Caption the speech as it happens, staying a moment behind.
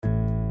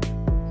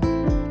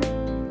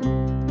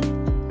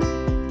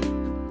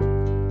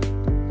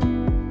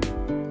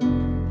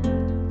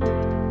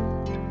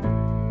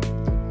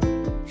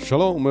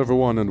Shalom,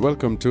 everyone, and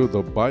welcome to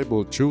the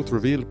Bible Truth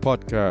Revealed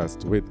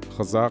podcast with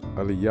Chazak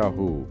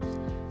Aliyahu.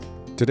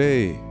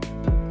 Today,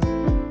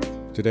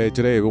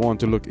 we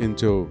want to look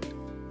into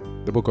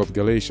the book of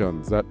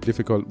Galatians, that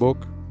difficult book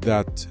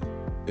that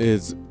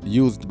is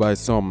used by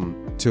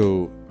some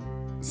to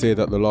say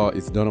that the law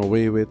is done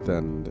away with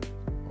and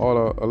a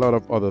lot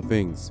of other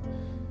things.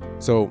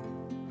 So,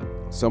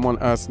 someone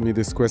asked me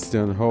this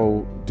question: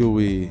 How do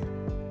we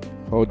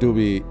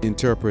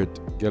interpret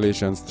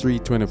Galatians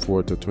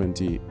 3:24 to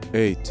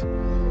 28?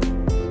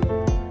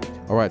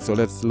 All right, so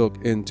let's look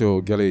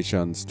into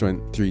Galatians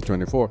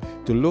 3:24.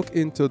 To look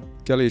into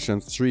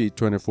Galatians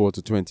 3:24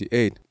 to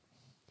 28,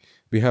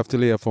 we have to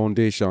lay a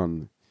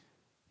foundation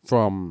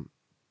from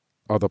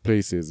other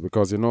places,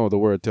 because the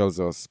word tells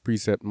us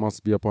precept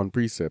must be upon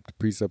precept,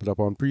 precept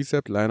upon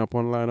precept, line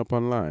upon line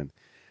upon line.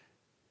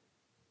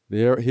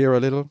 Here a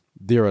little,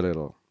 there a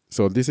little.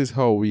 So this is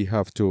how we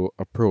have to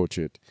approach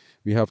it.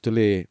 We have to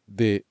lay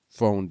the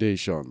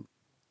foundation.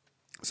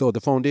 So the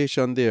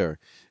foundation there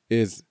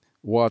is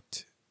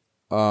what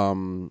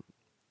Yahusha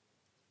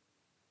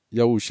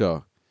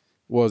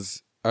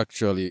was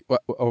actually,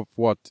 of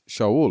what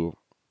Shaul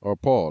or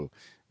Paul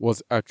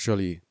was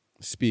actually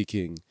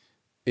speaking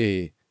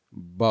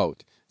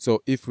about.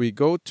 So if we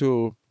go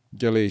to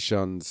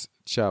Galatians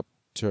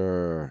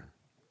chapter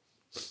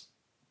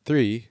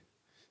 3,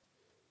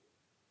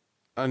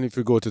 and if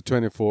we go to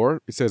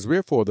 24, it says,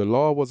 "Wherefore the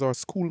law was our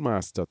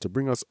schoolmaster to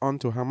bring us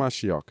unto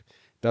Hamashiach,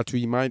 that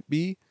we might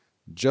be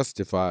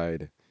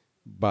justified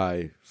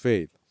by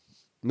faith."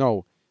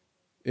 Now,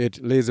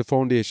 it lays a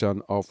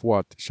foundation of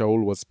what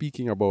Shaul was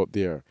speaking about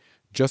there.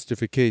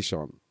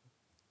 Justification.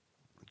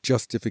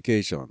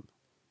 Justification.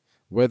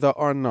 Whether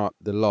or not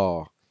the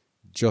law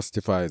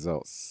justifies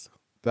us.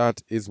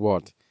 That is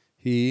what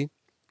he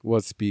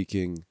was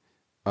speaking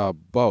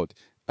about.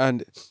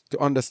 And to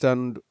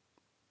understand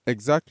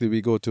exactly,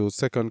 we go to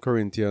 2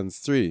 Corinthians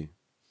 3.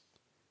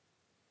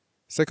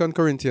 2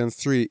 Corinthians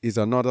 3 is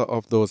another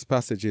of those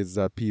passages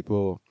that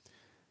people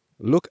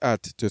look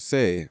at to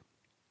say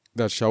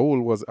that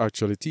Shaul was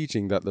actually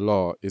teaching that the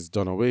law is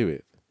done away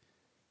with.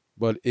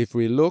 But if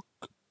we look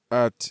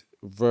at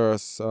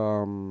verse,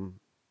 where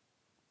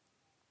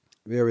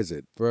is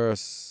it?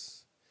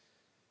 Verse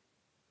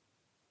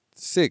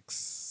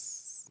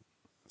 6,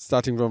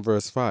 starting from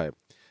verse 5.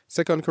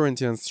 2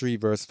 Corinthians 3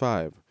 verse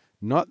 5.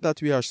 "Not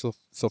that we are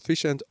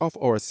sufficient of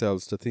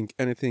ourselves to think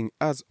anything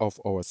as of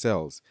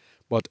ourselves,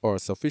 but our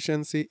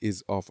sufficiency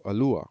is of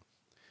Allah,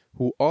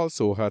 who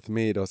also hath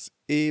made us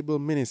able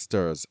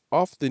ministers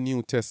of the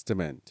New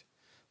Testament,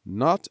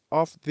 not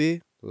of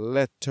the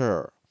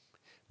letter,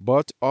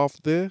 but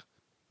of the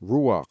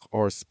Ruach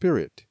or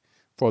Spirit.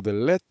 For the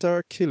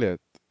letter killeth,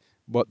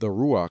 but the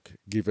Ruach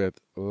giveth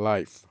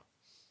life."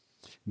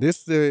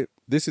 This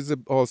is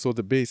also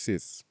the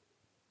basis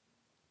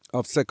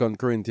of 2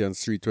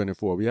 Corinthians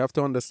 3:24. We have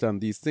to understand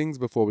these things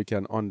before we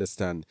can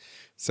understand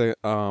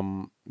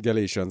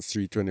Galatians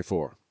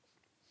 3:24.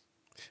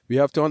 We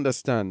have to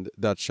understand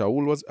that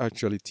Shaul was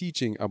actually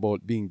teaching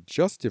about being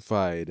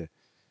justified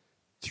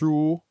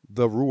through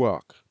the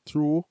Ruach,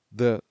 through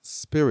the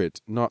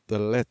Spirit, not the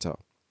letter.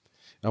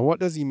 And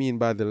what does he mean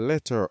by the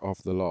letter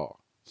of the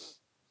law?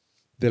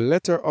 The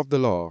letter of the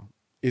law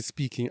is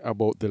speaking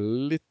about the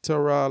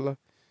literal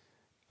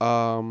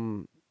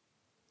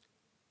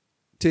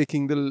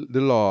taking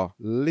the law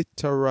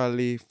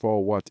literally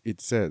for what it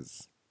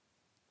says.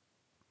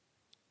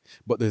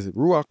 But the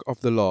Ruach of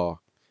the law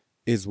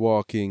is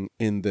walking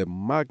in the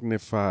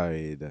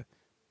magnified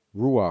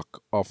Ruach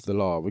of the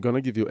law. We're going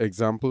to give you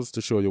examples to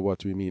show you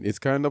what we mean. It's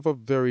kind of a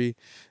very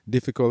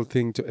difficult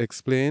thing to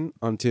explain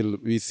until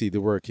we see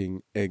the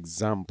working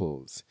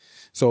examples.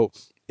 So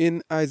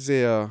in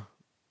Isaiah,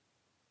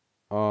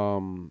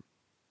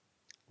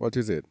 what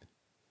is it?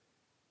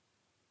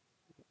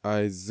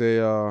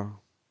 Isaiah...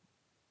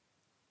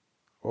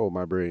 Oh,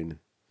 my brain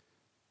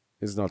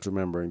is not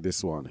remembering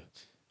this one.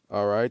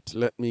 All right,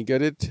 let me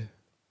get it.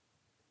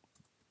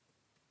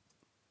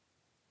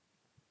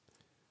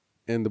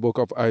 In the book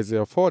of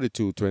Isaiah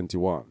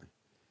 42:21,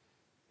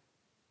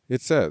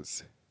 it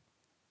says,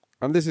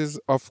 and this is,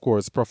 of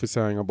course,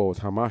 prophesying about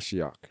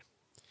Hamashiach.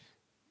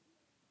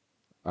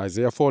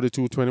 Isaiah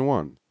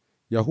 42:21,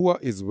 "Yahuwah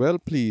is well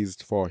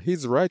pleased for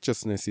his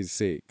righteousness'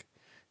 sake.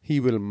 He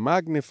will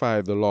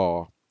magnify the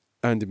law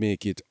and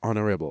make it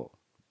honorable."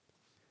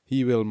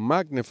 He will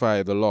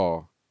magnify the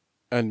law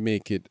and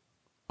make it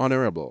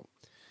honorable.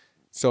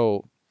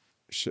 So,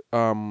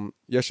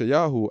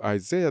 Yeshayahu,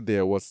 Isaiah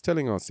there, was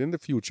telling us in the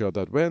future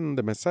that when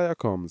the Messiah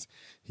comes,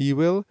 he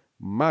will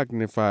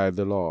magnify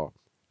the law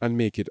and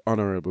make it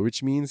honorable,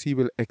 which means he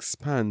will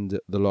expand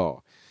the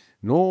law.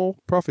 No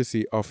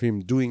prophecy of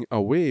him doing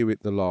away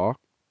with the law,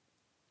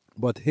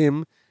 but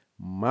him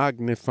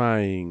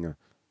magnifying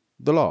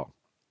the law.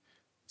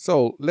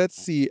 So let's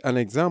see an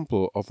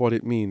example of what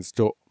it means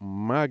to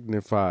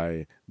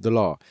magnify the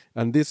law.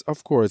 And this,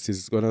 of course,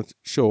 is going to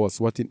show us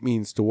what it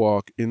means to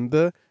walk in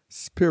the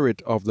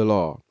spirit of the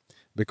law.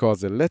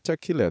 because the letter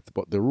killeth,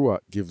 but the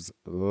ruach gives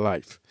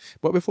life.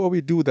 But before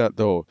we do that,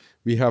 though,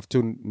 we have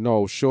to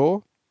now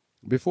show,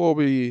 before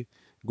we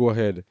go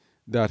ahead,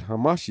 that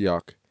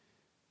Hamashiach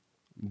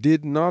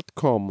did not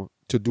come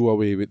to do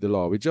away with the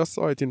law. We just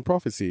saw it in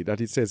prophecy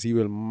that it says he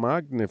will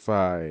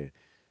magnify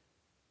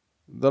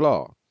the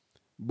law.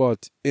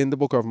 But in the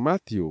book of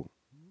Matthew,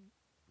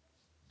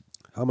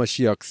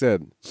 Hamashiach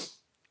said,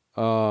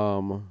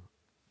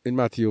 in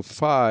Matthew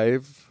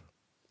 5,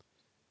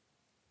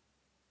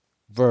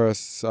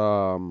 verse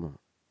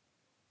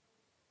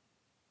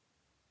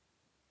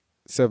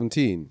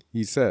 17,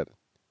 he said,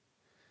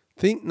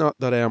 "Think not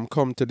that I am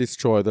come to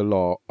destroy the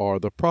law or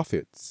the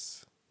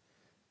prophets."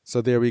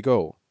 So there we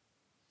go.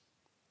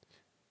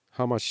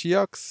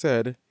 Hamashiach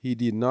said he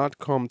did not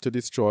come to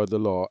destroy the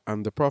law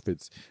and the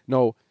prophets.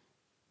 Now,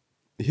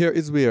 here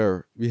is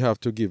where we have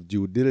to give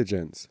due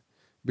diligence.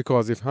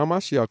 Because if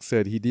Hamashiach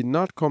said he did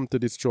not come to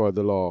destroy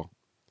the law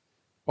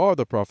or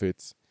the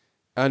prophets,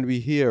 and we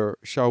hear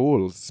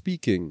Shaul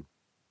speaking,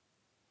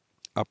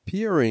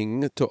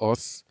 appearing to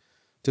us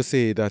to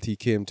say that he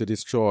came to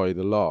destroy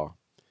the law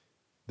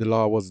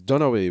was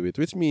done away with,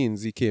 which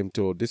means he came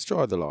to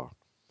destroy the law.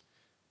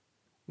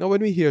 Now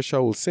when we hear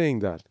Shaul saying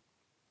that,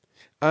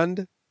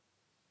 and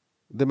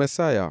the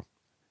Messiah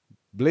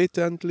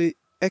blatantly,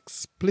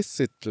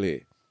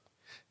 explicitly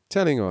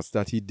telling us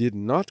that he did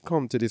not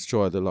come to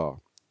destroy the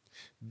law,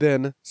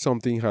 then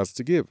something has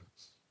to give.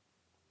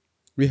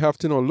 We have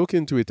to now look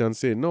into it and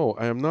say, no,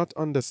 I am not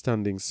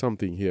understanding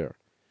something here.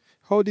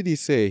 How did he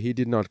say he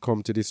did not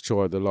come to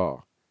destroy the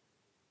law?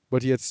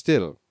 But yet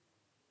still,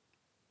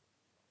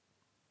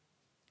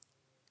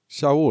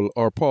 Shaul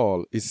or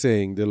Paul is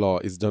saying the law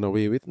is done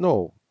away with?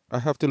 No, I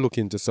have to look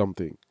into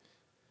something.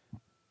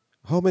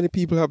 How many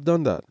people have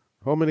done that?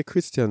 How many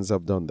Christians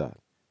have done that?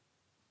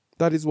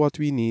 That is what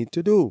we need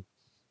to do.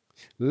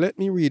 Let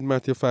me read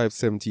Matthew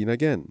 5:17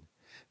 again.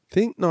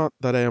 "Think not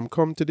that I am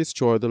come to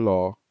destroy the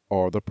law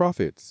or the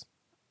prophets.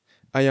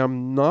 I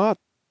am not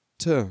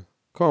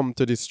come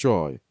to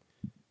destroy,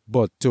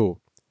 but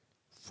to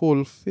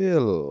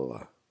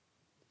fulfill."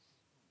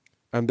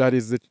 And that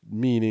is the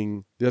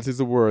meaning, that is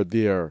the word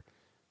there,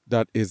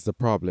 that is the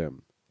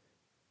problem.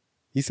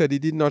 He said he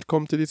did not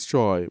come to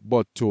destroy,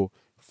 but to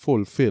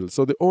fulfill.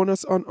 So the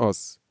onus on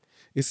us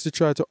is to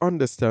try to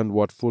understand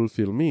what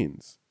fulfill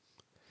means.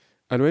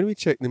 And when we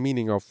check the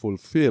meaning of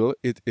fulfill,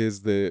 it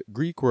is the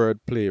Greek word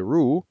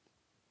plerou,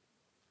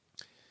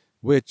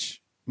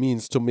 which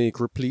means to make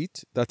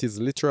replete. That is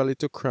literally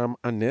to cram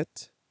a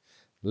net,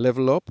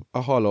 level up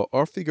a hollow,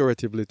 or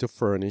figuratively to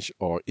furnish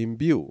or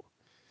imbue.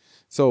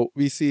 So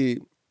we see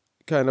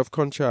kind of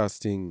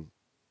contrasting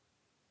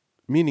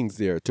meanings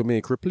there, to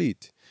make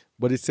replete.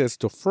 But it says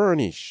to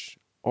furnish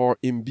or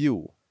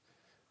imbue,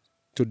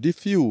 to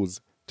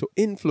diffuse, to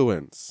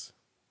influence.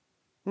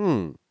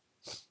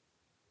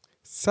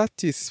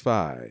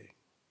 Satisfy,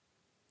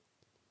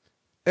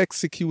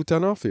 execute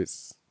an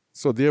office.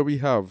 So there we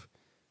have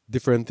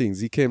different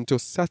things. He came to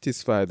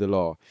satisfy the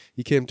law.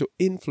 He came to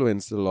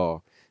influence the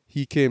law.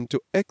 He came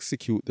to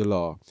execute the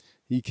law.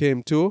 He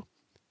came to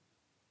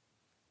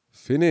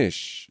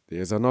finish.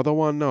 There's another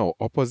one now,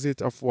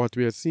 opposite of what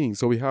we are seeing.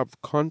 So we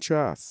have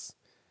contrast.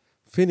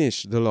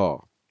 Finish the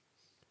law.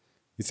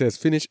 It says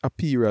finish a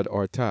period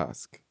or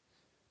task.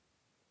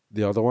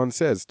 The other one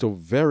says to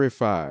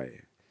verify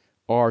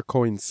or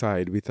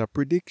coincide with a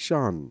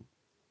prediction.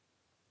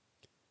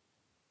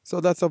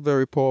 So that's a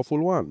very powerful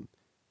one.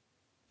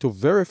 To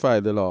verify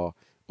the law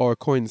or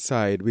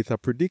coincide with a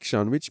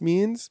prediction, which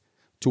means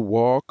to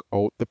walk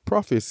out the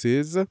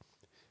prophecies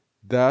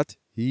that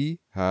he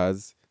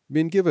has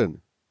been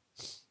given,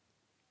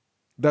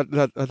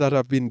 that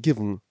have been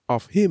given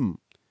of him.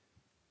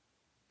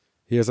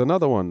 Here's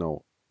another one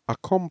now.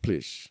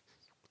 Accomplish.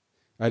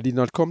 I did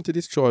not come to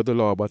destroy the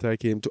law, but I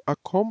came to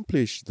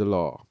accomplish the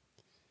law.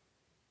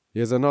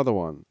 Here's another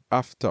one.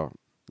 After.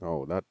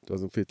 Oh, that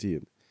doesn't fit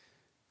in.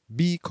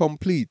 Be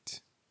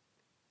complete.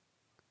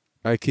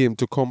 I came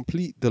to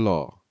complete the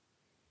law.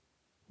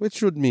 Which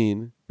could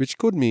mean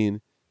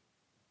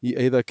he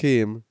either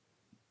came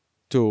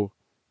to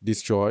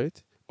destroy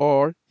it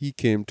or he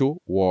came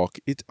to walk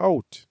it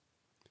out.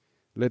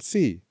 Let's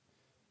see.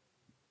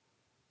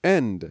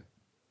 End.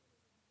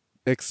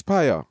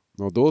 Expire.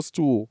 Now those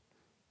two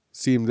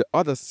seem the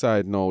other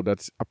side now,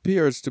 that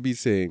appears to be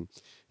saying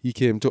he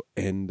came to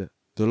end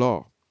the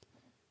law.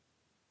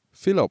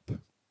 Fill up.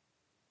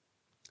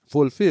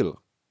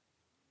 Fulfill.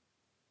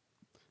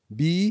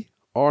 Be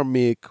or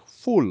make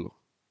full.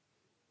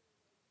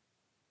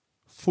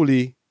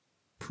 Fully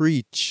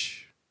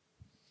preach.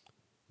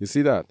 You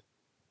see that?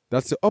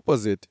 That's the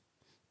opposite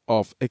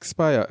of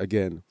expire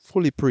again.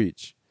 Fully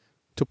preach.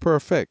 To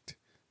perfect.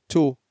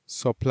 To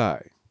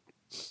supply.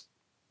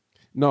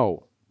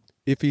 Now,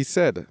 if he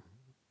said,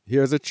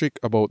 here's a trick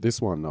about this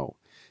one now.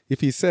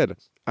 If he said,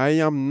 I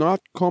am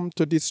not come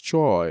to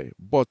destroy,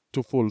 but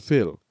to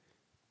fulfill.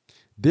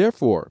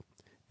 Therefore,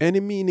 any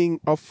meaning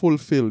of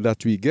fulfill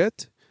that we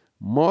get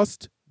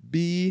must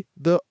be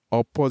the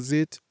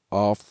opposite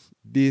of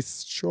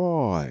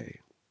destroy.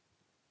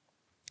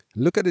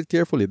 Look at it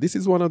carefully. This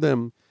is one of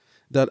them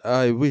that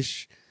I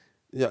wish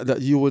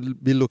that you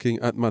would be looking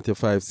at Matthew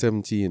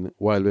 5:17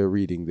 while we're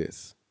reading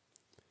this.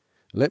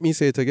 Let me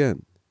say it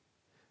again.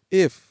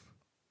 If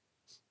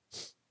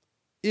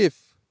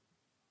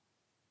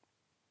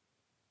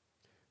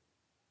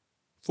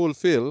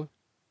fulfill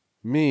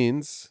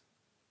means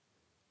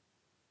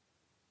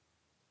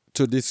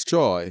to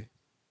destroy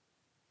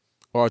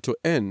or to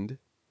end,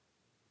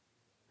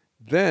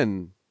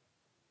 then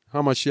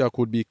Hamashiach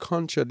would be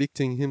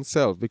contradicting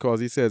himself, because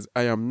he says,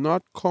 I am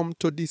not come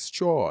to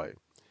destroy.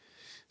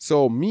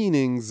 So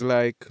meanings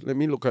like, let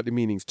me look at the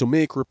meanings, to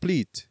make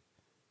replete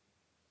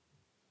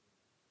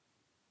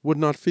would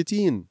not fit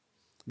in,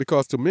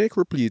 because to make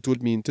replete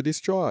would mean to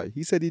destroy.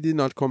 He said he did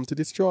not come to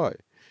destroy.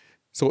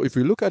 So if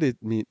we look at it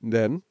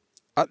then,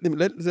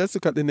 let's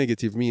look at the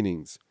negative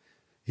meanings.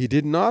 He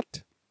did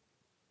not,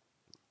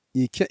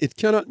 it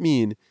cannot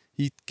mean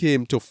he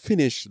came to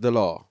finish the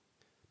law,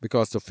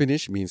 because to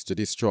finish means to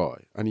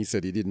destroy. And he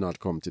said he did not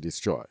come to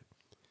destroy.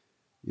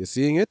 You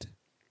seeing it?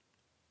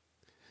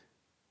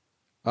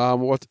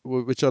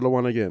 Which other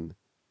one again?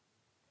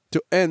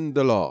 To end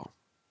the law.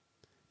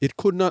 It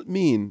could not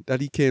mean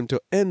that he came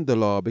to end the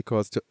law,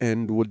 because to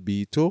end would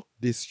be to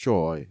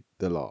destroy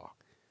the law.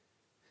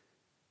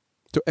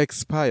 To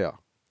expire.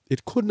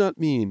 It could not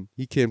mean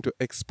he came to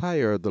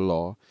expire the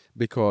law,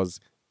 because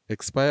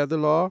expire the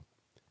law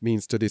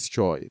means to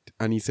destroy it.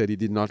 And he said he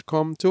did not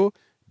come to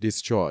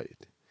destroy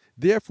it.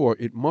 Therefore,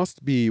 it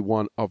must be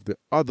one of the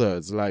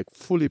others, like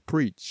fully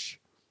preach,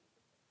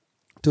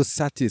 to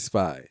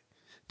satisfy,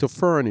 to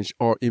furnish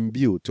or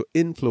imbue, to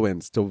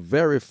influence, to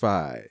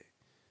verify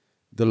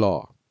the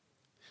law.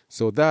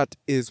 So that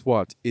is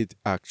what it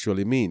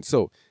actually means.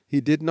 So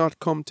he did not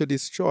come to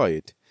destroy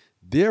it.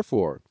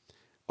 Therefore,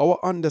 our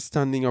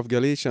understanding of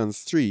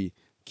Galatians 3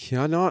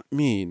 cannot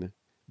mean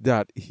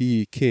that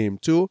he came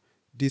to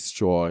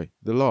destroy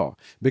the law.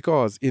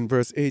 Because in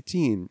verse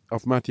 18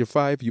 of Matthew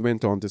 5, he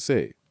went on to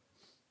say,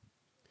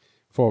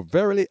 For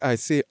verily I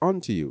say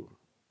unto you,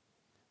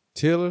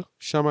 till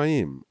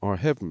Shamayim, or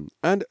heaven,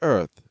 and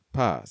earth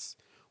pass,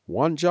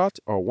 one jot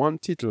or one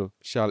tittle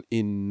shall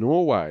in no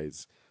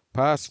wise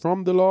pass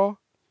from the law,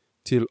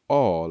 till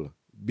all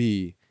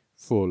be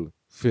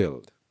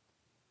fulfilled.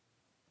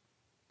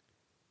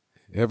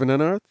 Heaven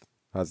and earth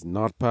has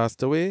not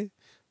passed away.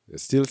 We're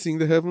still seeing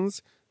the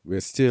heavens.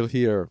 We're still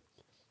here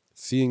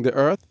seeing the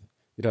earth.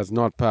 It has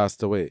not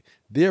passed away.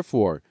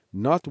 Therefore,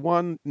 not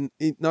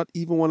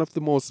even one of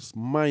the most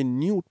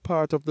minute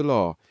part of the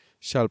law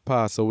shall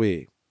pass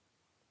away.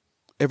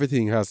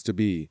 Everything has to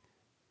be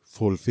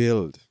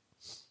fulfilled.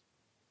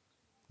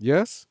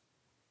 Yes?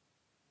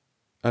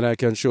 And I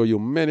can show you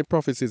many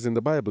prophecies in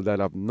the Bible that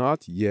have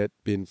not yet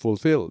been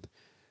fulfilled.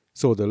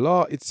 So the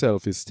law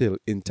itself is still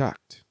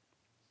intact.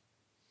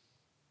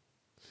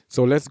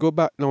 So let's go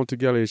back now to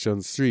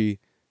Galatians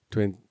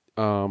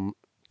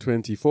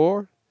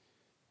 3:24.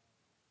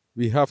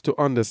 We have to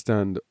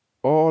understand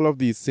all of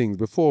these things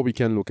before we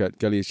can look at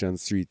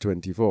Galatians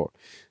 3:24.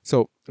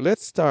 So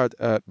let's start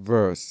at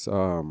verse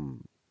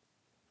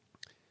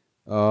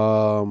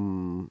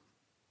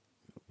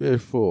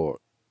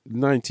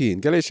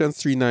 19. Galatians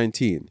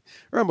 3:19.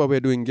 Remember, we're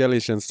doing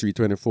Galatians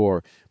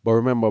 3:24. But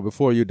remember,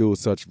 before you do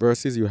such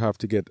verses, you have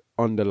to get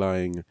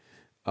underlying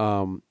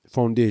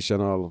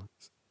foundational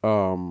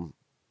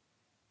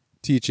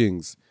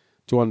teachings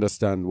to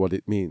understand what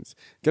it means.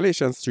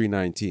 Galatians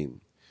 3:19.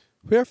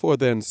 Wherefore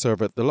then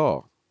serveth the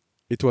law?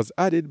 It was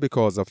added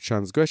because of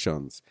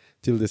transgressions,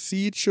 till the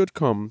seed should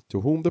come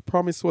to whom the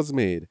promise was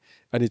made,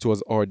 and it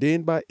was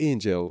ordained by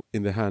angel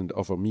in the hand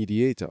of a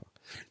mediator.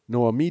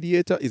 Now a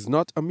mediator is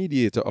not a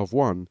mediator of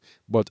one,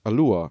 but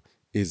Alua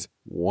is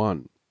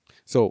one.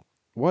 So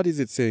what is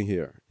it saying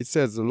here? It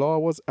says the law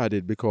was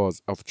added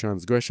because of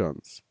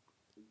transgressions.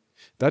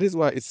 That is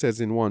why it says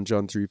in 1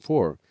 John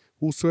 3:4,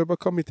 Whosoever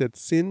committeth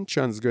sin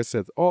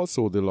transgresseth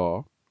also the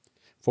law,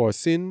 for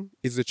sin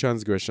is the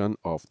transgression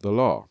of the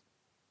law.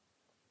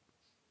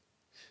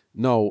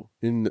 Now,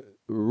 in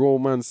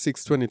Romans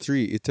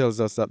 6:23, it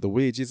tells us that the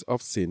wages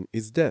of sin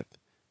is death.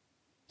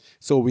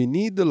 So we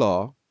need the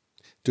law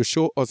to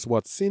show us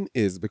what sin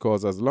is,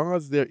 because as long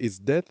as there is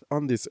death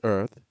on this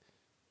earth,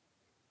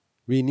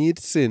 we need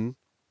sin.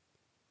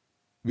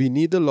 We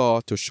need the law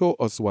to show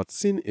us what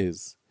sin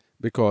is,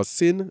 because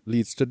sin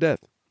leads to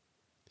death.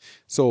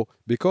 So,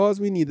 because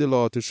we need the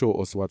law to show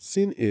us what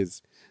sin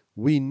is,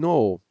 we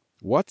know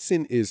what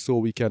sin is so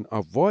we can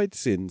avoid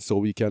sin, so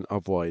we can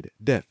avoid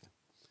death.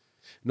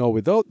 Now,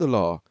 without the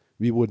law,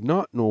 we would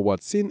not know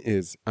what sin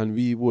is, and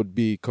we would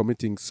be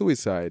committing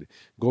suicide,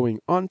 going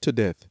on to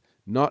death,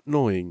 not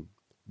knowing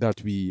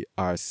that we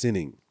are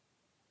sinning.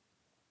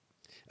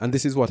 And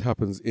this is what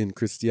happens in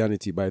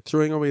Christianity by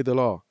throwing away the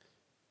law.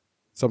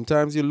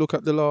 Sometimes you look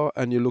at the law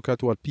and you look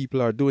at what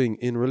people are doing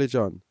in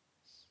religion,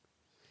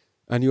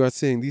 and you are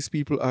saying these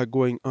people are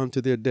going on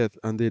to their death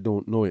and they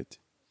don't know it,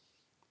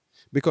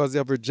 because they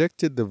have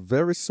rejected the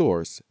very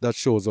source that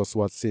shows us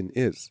what sin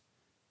is.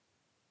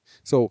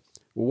 So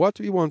what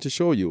we want to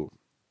show you,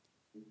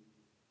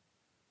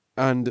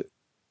 and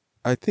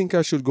I think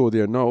I should go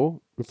there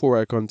now before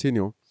I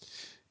continue,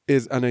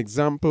 is an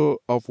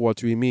example of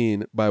what we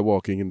mean by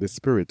walking in the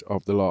spirit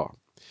of the law.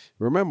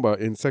 Remember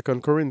in 2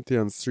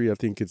 Corinthians 3, I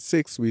think it's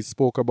 6, we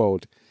spoke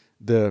about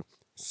the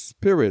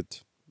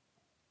spirit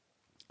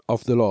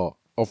of the law,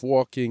 of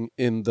walking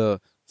in the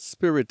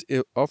spirit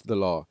of the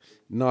law,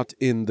 not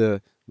in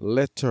the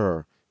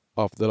letter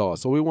of the law.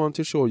 So we want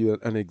to show you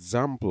an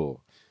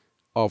example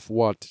of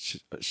what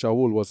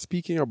Shaul was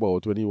speaking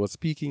about when he was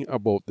speaking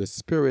about the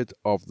spirit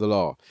of the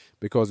law,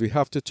 because we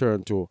have to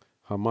turn to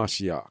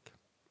Hamashiach.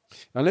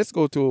 And let's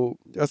go to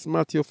just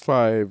Matthew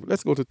 5,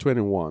 let's go to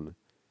 21,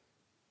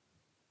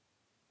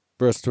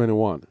 verse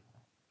 21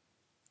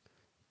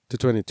 to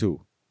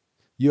 22.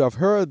 You have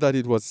heard that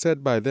it was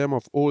said by them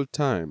of old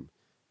time,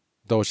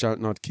 Thou shalt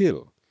not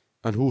kill,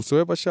 and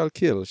whosoever shall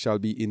kill shall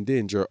be in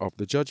danger of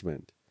the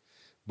judgment.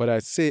 But I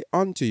say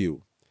unto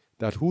you,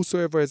 that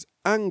whosoever is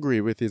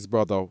angry with his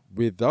brother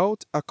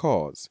without a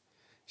cause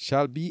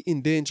shall be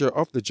in danger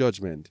of the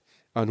judgment,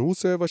 and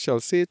whosoever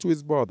shall say to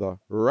his brother,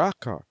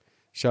 Raka,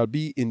 shall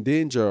be in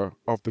danger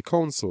of the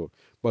council,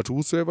 but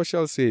whosoever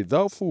shall say,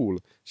 Thou fool,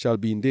 shall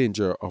be in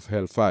danger of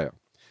hellfire.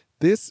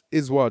 This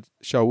is what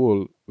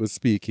Shaul was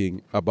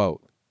speaking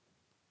about.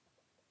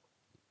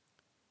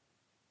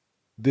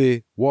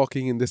 The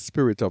walking in the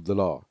spirit of the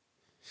law.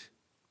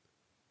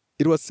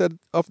 It was said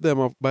of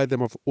them by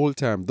them of old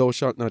time, Thou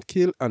shalt not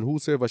kill, and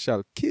whosoever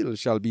shall kill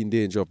shall be in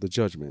danger of the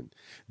judgment.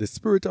 The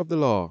spirit of the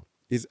law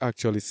is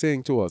actually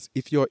saying to us,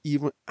 if you're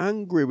even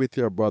angry with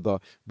your brother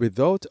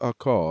without a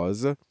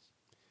cause,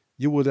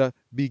 you would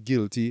be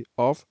guilty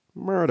of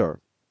murder.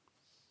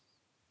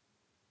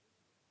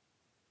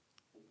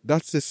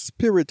 That's the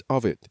spirit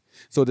of it.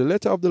 So the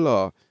letter of the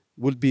law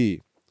would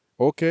be,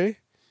 okay,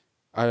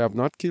 I have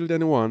not killed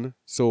anyone,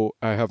 so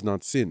I have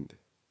not sinned.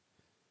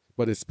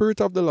 But the spirit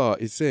of the law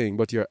is saying,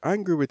 but you're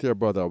angry with your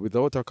brother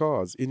without a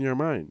cause in your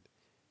mind.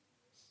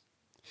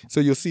 So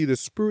you see, the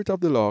spirit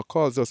of the law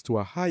calls us to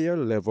a higher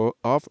level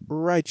of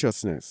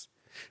righteousness.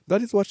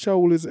 That is what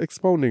Shaul is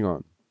expounding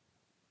on.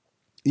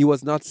 He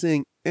was not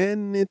saying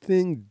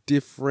anything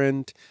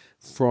different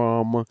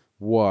from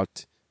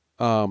what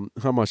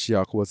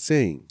Hamashiach was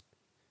saying.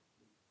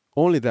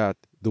 Only that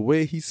the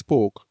way he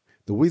spoke,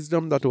 the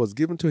wisdom that was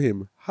given to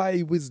him,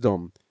 high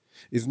wisdom,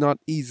 is not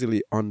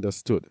easily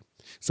understood.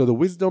 So the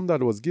wisdom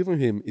that was given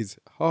him is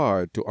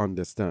hard to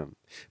understand.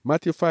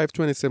 Matthew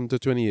 5:27 to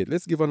 28.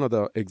 Let's give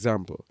another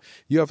example.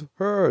 You have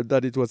heard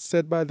that it was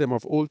said by them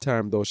of old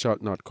time, Thou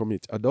shalt not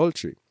commit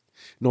adultery.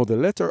 Now the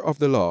letter of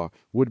the law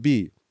would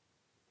be,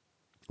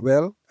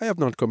 well, I have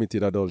not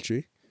committed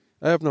adultery.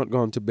 I have not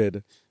gone to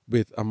bed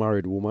with a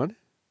married woman.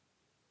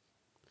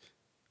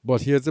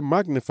 But here's the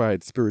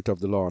magnified spirit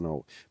of the law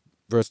now.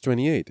 Verse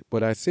 28,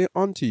 But I say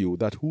unto you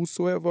that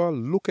whosoever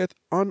looketh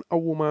on a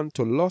woman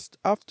to lust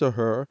after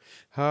her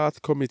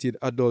hath committed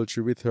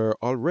adultery with her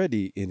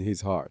already in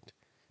his heart.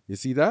 You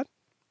see that?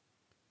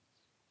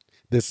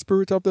 The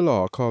spirit of the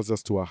law calls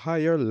us to a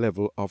higher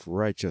level of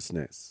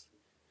righteousness.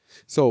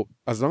 So,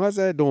 as long as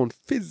I don't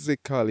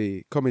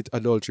physically commit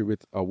adultery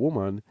with a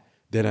woman,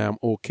 then I am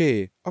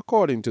okay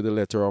according to the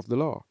letter of the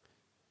law,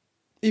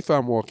 if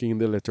I'm walking in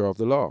the letter of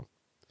the law.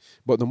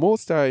 But the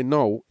Most High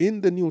now, in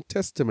the New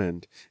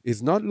Testament,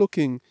 is not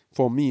looking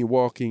for me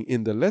walking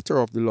in the letter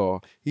of the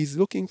law. He's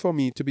looking for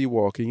me to be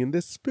walking in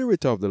the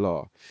spirit of the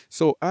law.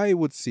 So I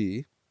would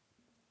see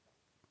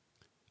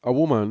a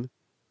woman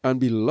and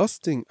be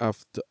lusting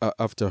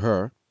after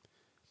her,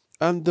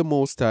 and the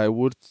Most High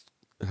would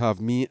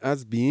have me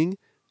as being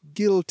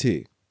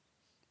guilty.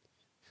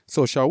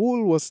 So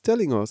Shaul was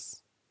telling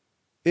us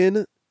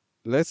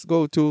let's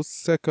go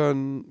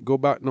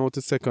back now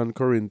to 2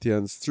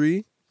 Corinthians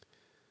 3.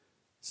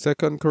 2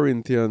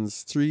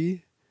 Corinthians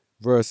 3,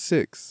 verse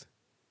 6.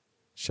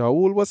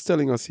 Shaul was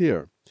telling us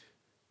here,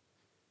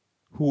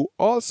 who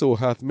also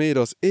hath made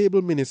us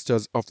able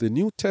ministers of the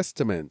New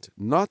Testament,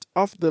 not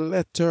of the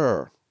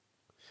letter,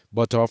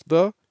 but of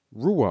the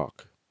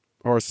Ruach,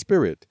 or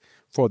spirit.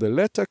 For the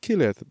letter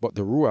killeth, but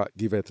the Ruach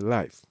giveth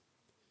life.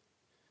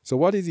 So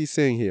what is he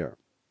saying here?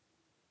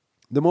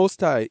 The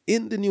Most High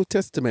in the New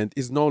Testament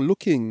is now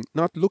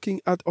not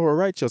looking at our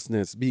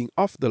righteousness being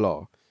of the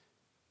law,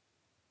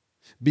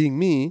 being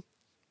me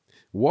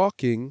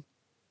walking,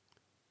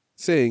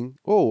 saying,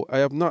 oh, I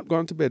have not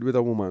gone to bed with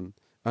a woman,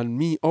 and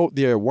me out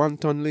there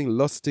wantonly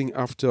lusting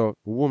after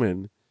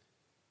women,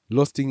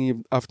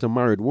 lusting after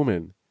married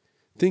women,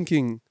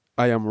 thinking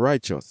I am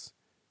righteous.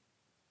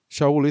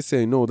 Shaul is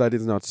saying, no, that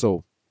is not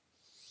so.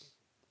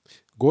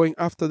 Going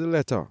after the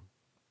letter,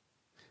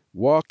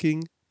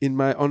 walking in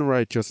my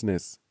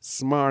unrighteousness,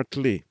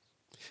 smartly,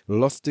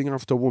 lusting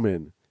after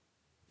women,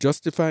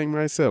 justifying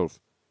myself,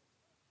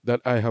 that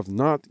I have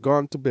not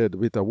gone to bed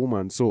with a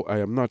woman, so I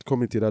am not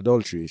committed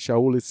adultery.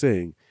 Shaul is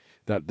saying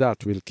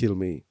that will kill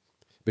me.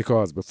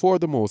 Because before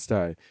the Most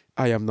High,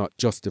 I am not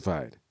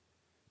justified.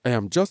 I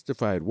am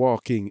justified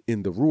walking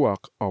in the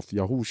Ruach of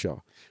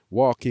Yahusha,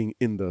 walking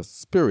in the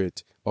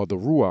spirit or the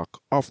Ruach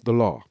of the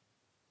law.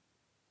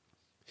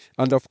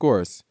 And of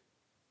course,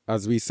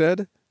 as we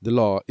said, the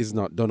law is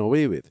not done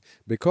away with.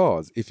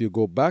 Because if you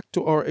go back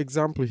to our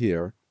example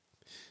here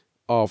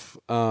of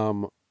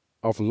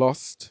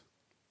lust,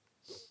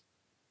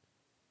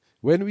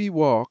 when we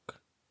walk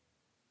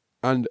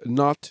and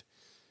not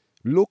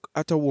look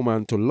at a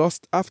woman to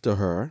lust after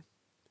her,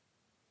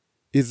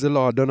 is the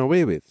law done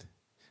away with?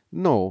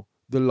 No,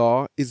 the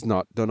law is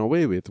not done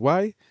away with.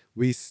 Why?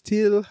 We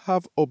still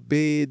have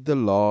obeyed the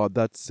law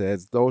that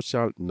says thou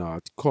shalt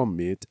not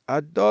commit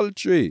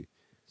adultery.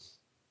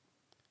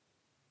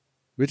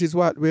 Which is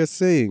what we're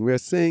saying. We're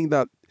saying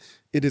that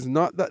it is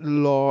not that the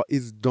law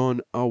is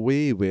done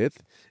away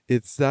with,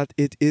 it's that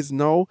it is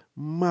now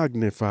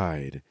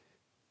magnified,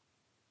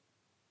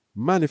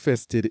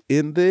 manifested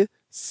in the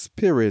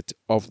spirit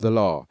of the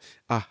law,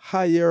 a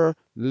higher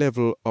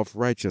level of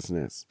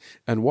righteousness.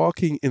 And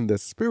walking in the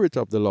spirit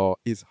of the law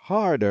is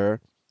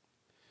harder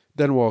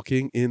than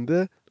walking in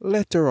the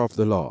letter of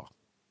the law.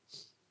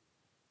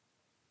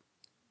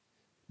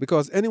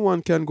 Because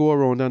anyone can go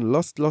around and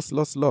lust,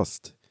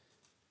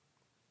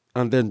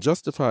 and then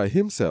justify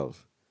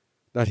himself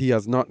that he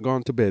has not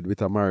gone to bed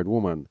with a married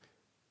woman,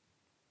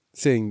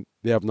 saying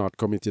they have not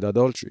committed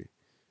adultery.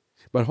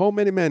 But how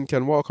many men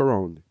can walk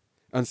around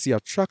and see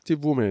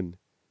attractive women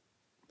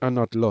and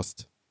not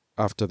lust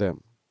after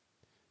them?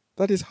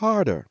 That is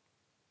harder.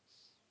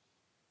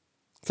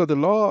 So the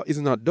law is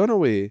not done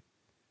away,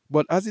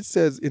 but as it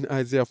says in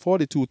Isaiah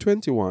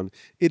 42:21,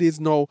 it is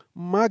now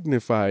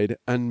magnified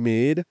and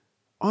made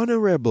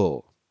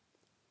honorable.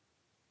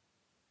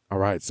 All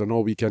right, so now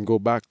we can go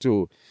back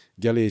to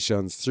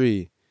Galatians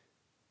 3,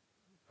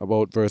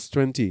 about verse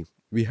 20.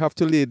 We have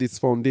to lay this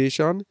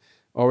foundation,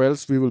 or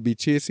else we will be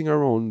chasing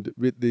around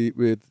with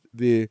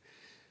the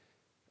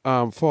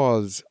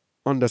false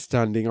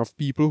understanding of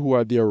people who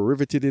are there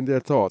riveted in their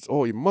thoughts.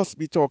 Oh, it must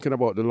be talking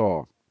about the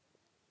law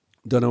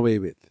done away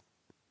with.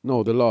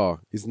 No, the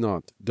law is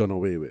not done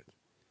away with.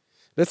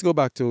 Let's go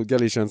back to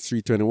Galatians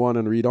 3:21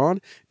 and read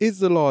on. Is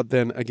the law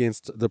then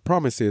against the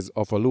promises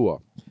of a law?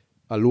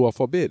 A law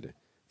forbid.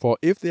 For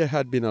if there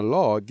had been a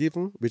law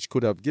given which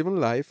could have given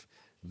life,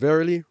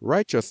 verily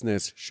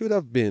righteousness should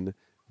have been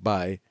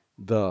by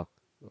the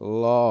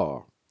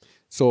law.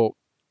 So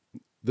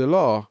the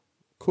law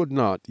could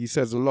not, he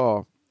says the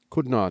law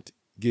could not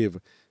give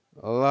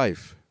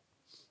life.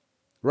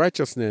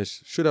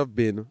 Righteousness should have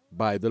been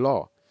by the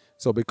law.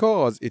 So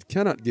because it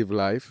cannot give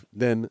life,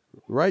 then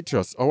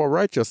our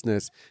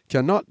righteousness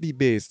cannot be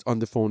based on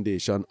the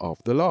foundation of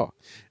the law.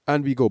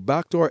 And we go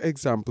back to our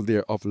example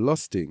there of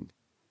lusting.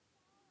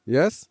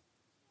 Yes?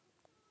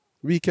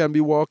 We can be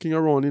walking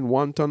around in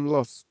wanton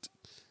lust.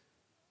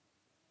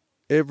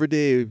 Every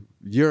day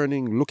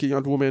yearning, looking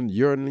at women,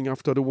 yearning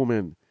after the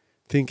woman,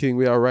 thinking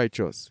we are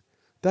righteous.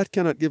 That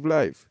cannot give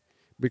life.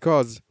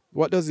 Because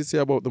what does it say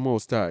about the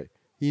Most High?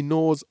 He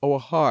knows our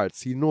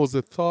hearts. He knows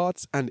the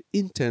thoughts and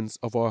intents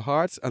of our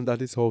hearts, and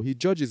that is how he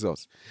judges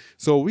us.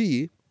 So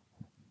we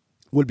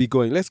will be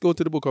going. Let's go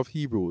to the book of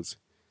Hebrews.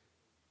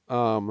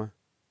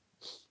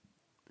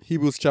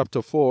 Hebrews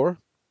chapter 4.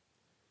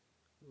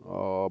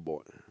 Oh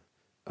boy.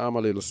 I'm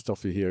a little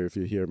stuffy here if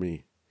you hear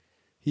me.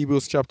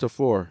 Hebrews chapter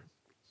 4.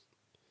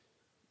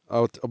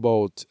 Out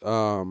about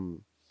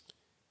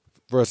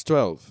verse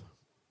 12.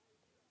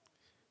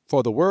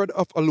 For the word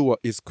of Allah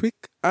is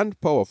quick and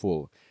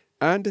powerful,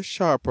 and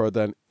sharper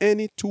than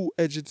any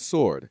two-edged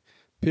sword,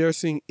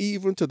 piercing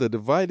even to the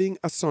dividing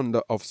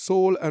asunder of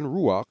soul and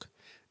ruach,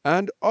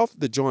 and of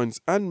the joints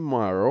and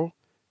marrow,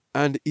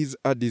 and is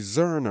a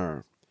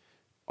discerner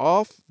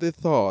of the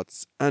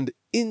thoughts and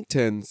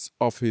intents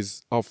of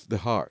the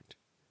heart.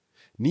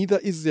 Neither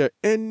is there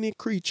any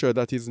creature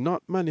that is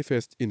not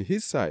manifest in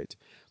his sight,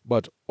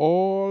 but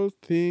all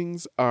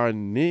things are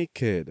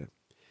naked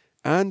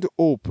and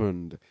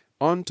opened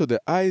unto the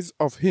eyes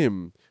of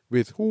him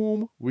with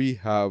whom we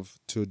have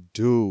to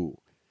do.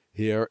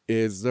 Here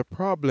is the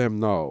problem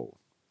now.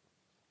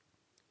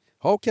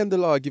 How can the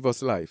law give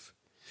us life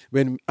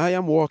when I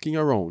am walking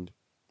around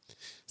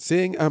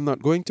saying I'm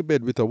not going to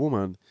bed with a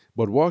woman,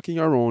 but walking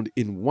around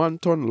in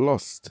wanton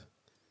lust,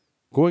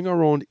 going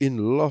around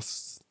in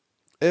lust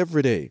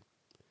every day?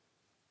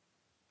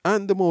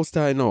 And the Most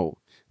High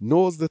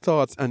knows the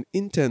thoughts and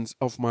intents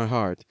of my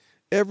heart.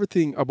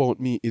 Everything about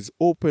me is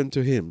open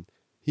to him.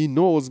 He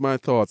knows my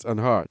thoughts and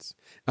hearts.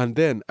 And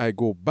then I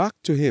go back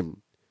to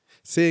him,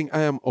 saying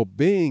I am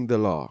obeying the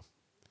law,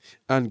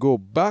 and go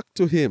back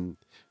to him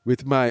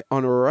with my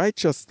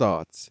unrighteous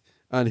thoughts.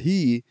 And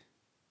he,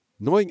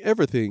 knowing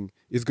everything,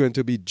 is going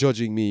to be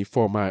judging me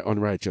for my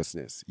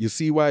unrighteousness. You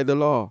see why the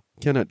law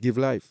cannot give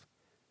life.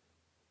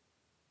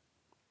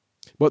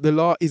 But the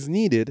law is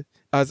needed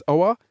as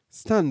our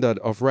standard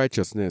of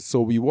righteousness,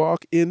 so we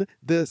walk in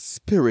the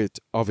spirit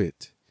of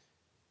it.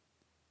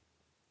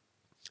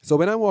 So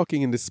when I'm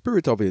walking in the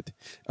spirit of it,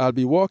 I'll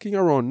be walking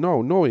around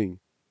now knowing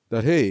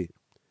that, hey,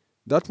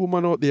 that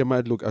woman out there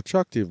might look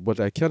attractive, but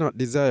I cannot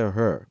desire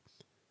her.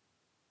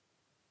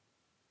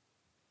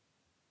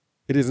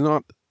 It is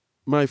not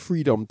my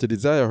freedom to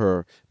desire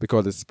her,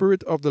 because the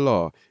spirit of the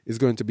law is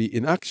going to be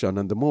in action,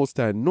 and the Most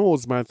High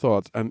knows my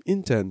thoughts and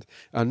intent,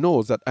 and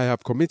knows that I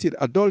have committed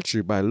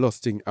adultery by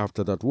lusting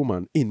after that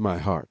woman in my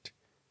heart.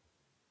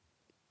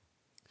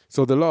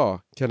 So the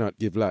law cannot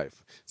give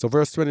life. So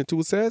verse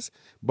 22 says,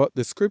 but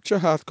the scripture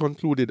hath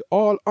concluded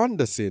all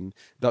under sin,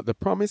 that the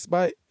promise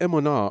by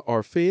emunah,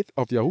 or faith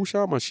of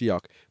Yahushua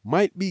Mashiach,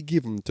 might be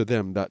given to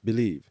them that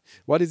believe.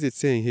 What is it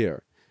saying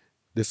here?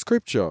 The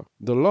scripture,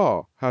 the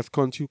law, hath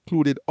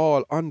concluded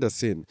all under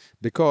sin,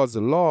 because the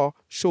law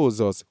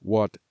shows us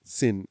what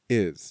sin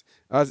is.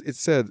 As it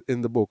said in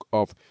the book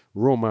of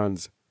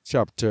Romans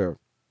chapter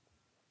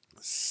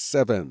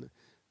 7.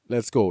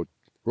 Let's go.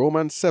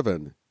 Romans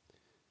 7.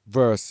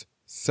 Verse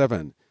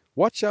 7.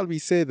 What shall we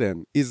say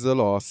then? Is the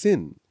law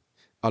sin?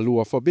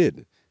 Allah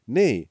forbid.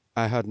 Nay,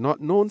 I had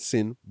not known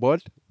sin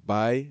but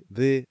by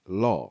the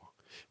law.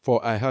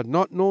 For I had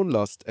not known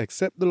lust,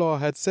 except the law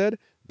had said,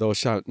 thou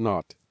shalt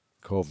not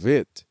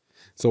covet.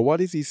 So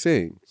what is he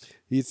saying?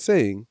 He's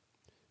saying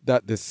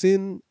that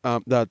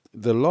that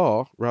the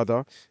law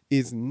rather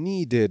is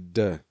needed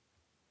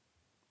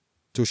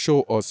to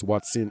show us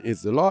what sin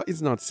is. The law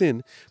is not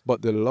sin,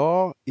 but the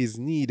law is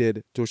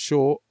needed to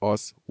show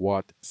us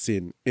what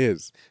sin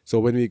is. So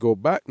when we go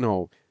back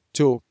now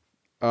to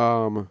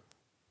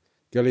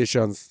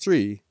Galatians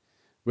 3,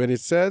 when it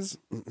says,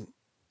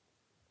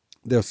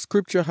 the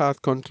scripture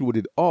hath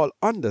concluded all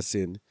under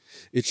sin,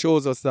 it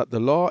shows us that the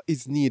law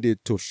is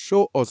needed to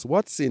show us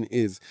what sin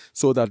is,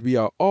 so that we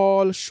are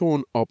all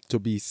shown up to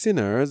be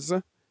sinners,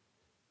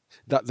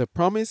 that the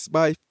promise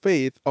by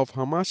faith of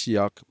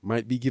Hamashiach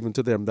might be given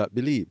to them that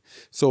believe.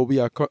 So we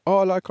are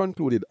all are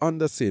concluded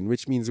under sin,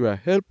 which means we are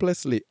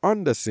helplessly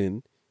under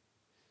sin,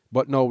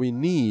 but now we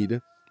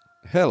need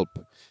help.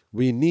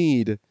 We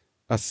need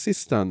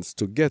assistance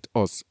to get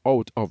us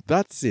out of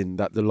that sin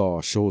that the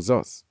law shows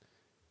us.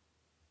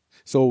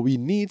 So we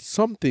need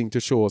something to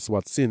show us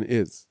what sin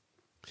is.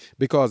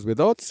 Because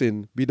without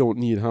sin, we don't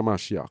need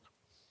Hamashiach.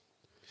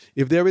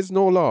 If there is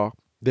no law,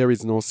 there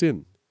is no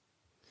sin.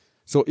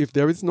 So if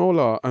there is no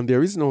law and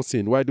there is no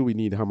sin, why do we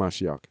need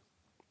Hamashiach?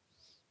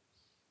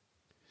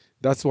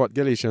 That's what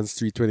Galatians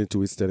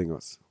 3:22 is telling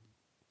us.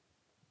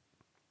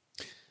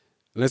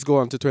 Let's go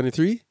on to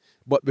 23.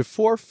 But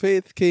before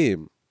faith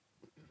came,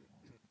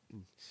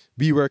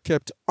 we were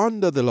kept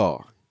under the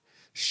law,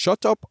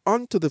 shut up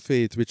unto the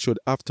faith which should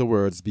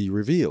afterwards be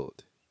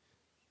revealed.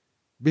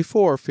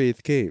 Before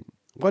faith came.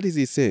 What is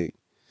he saying?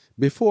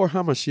 Before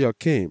Hamashiach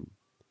came,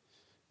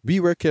 we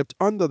were kept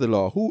under the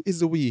law. Who is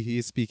the we he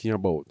is speaking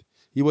about?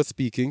 He was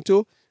speaking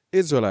to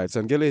Israelites,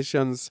 and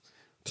Galatians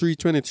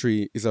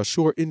 3:23 is a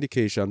sure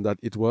indication that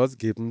it was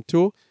given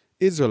to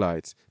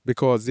Israelites,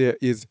 because there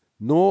is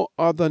no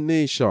other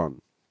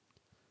nation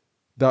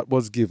that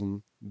was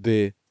given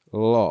the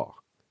law.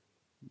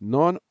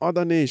 None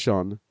other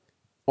nation,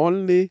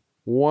 only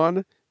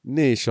one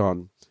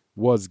nation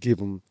was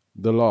given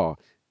the law.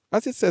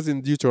 As it says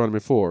in Deuteronomy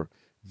 4,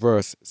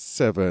 verse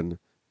 7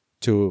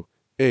 to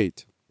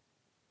 8.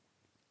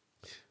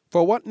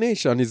 For what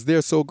nation is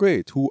there so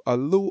great, who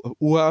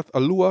hath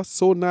Allure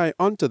so nigh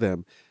unto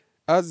them,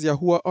 as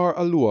Yahuwah our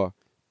Allure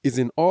is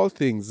in all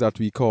things that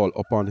we call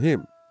upon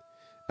him?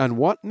 And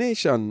what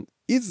nation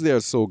is there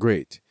so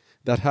great,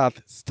 that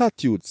hath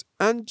statutes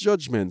and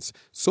judgments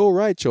so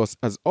righteous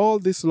as all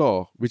this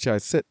law which I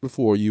set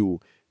before you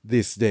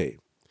this day?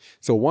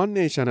 So one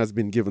nation has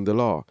been given the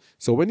law.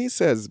 So when he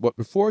says, but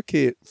before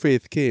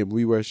faith came,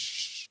 we were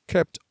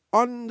kept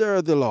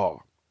under the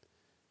law,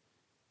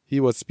 he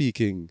was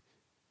speaking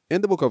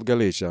in the book of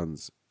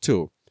Galatians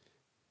to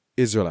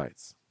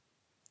Israelites.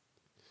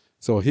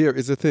 So here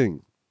is the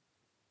thing.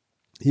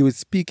 He was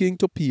speaking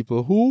to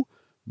people who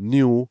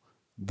knew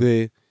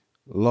the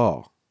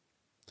law.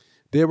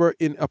 They were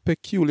in a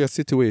peculiar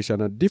situation,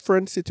 a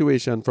different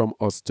situation from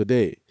us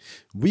today.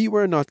 We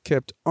were not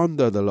kept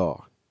under the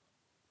law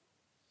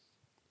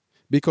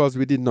because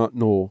we did not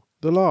know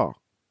the law.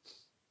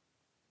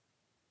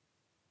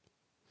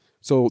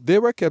 So they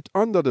were kept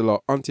under the law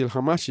until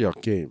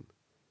Hamashiach came.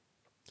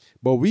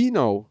 But we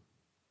know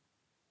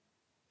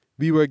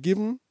we were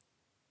given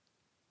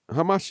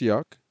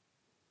Hamashiach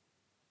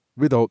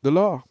without the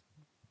law.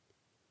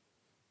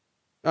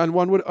 And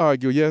one would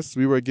argue, yes,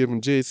 we were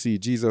given JC,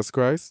 Jesus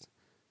Christ,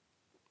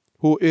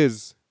 who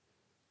is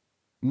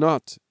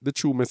not the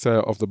true Messiah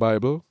of the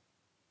Bible,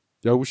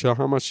 Yahushua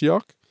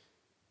HaMashiach,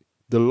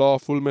 the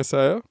lawful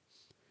Messiah,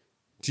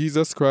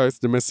 Jesus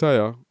Christ, the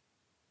Messiah,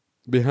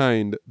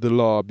 behind the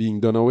law being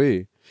done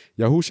away.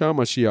 Yahushua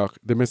HaMashiach,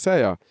 the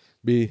Messiah,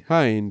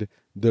 behind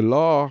the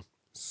law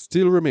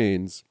still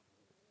remains,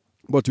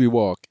 but we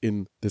walk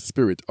in the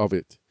spirit of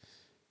it.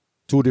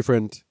 Two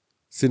different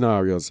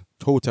scenarios,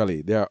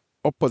 totally. They are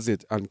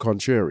opposite and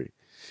contrary.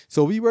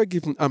 So we were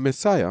given a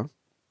Messiah,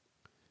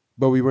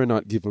 but we were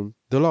not given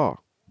the law.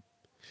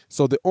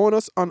 So the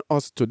onus on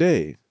us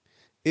today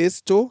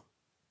is to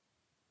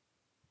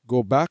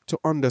go back to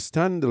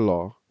understand the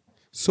law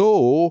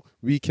so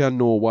we can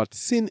know what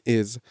sin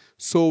is,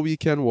 so we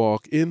can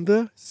walk in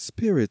the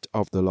spirit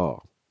of the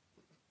law.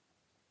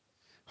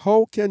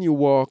 How can you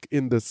walk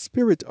in the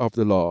spirit of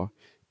the law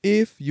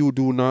if you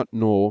do not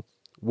know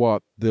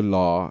what the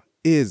law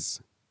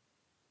is?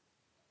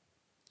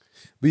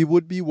 We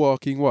would be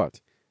walking what?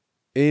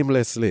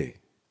 Aimlessly.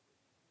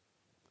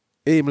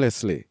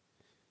 Aimlessly.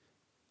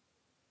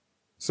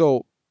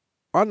 So,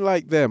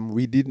 unlike them,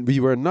 we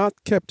were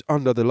not kept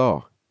under the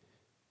law.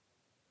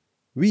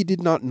 We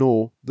did not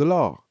know the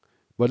law.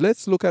 But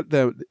let's look at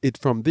it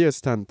from their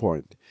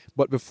standpoint.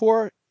 But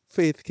before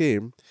faith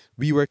came,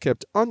 we were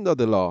kept under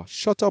the law,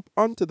 shut up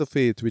unto the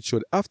faith which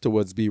should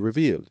afterwards be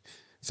revealed.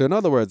 So in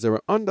other words, they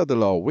were under the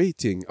law,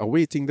 awaiting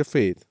the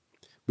faith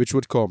which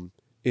would come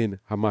in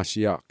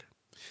Hamashiach.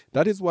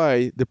 That is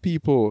why the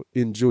people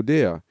in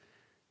Judea,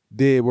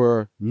 they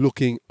were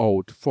looking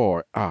out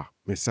for a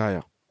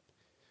Messiah.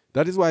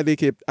 That is why they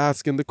kept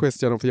asking the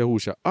question of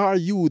Yahusha, are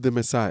you the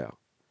Messiah?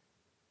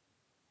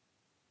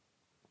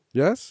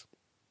 Yes?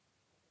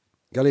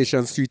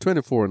 Galatians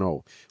 3:24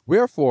 now.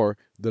 Wherefore,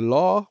 the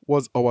law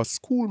was our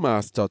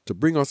schoolmaster to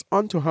bring us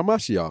unto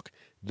Hamashiach,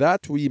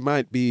 that we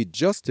might be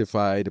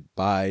justified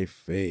by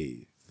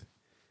faith.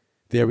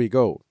 There we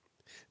go.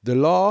 The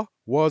law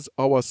was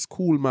our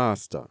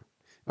schoolmaster.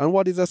 And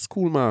what is a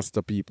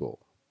schoolmaster, people?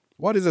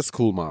 What is a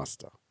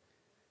schoolmaster?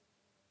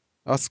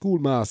 A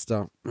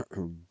schoolmaster,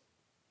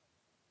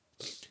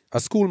 a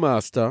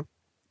schoolmaster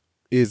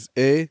is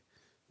a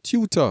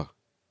tutor.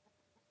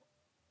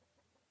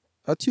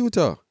 A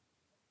tutor.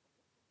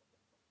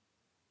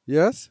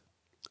 Yes?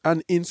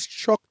 An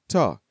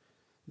instructor.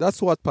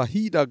 That's what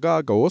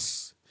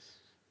pahidagogos,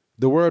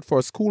 the word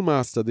for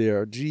schoolmaster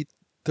there,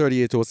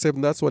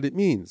 G3807, that's what it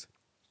means.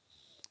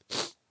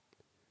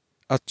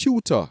 A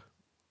tutor,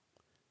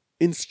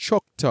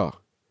 instructor,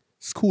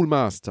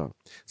 schoolmaster.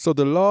 So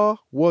the law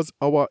was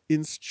our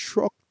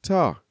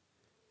instructor.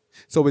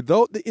 So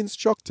without the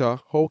instructor,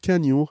 how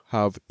can you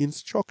have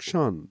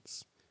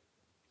instructions?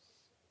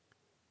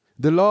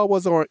 The law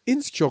was our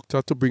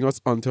instructor to bring us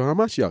unto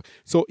Hamashiach.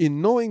 So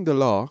in knowing the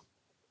law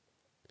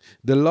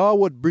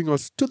would bring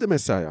us to the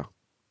Messiah.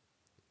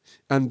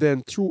 And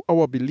then through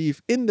our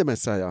belief in the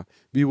Messiah,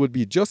 we would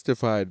be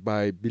justified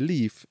by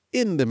belief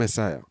in the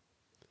Messiah.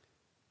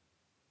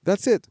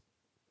 That's it.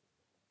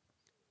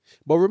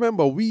 But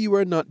remember, we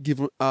were not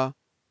given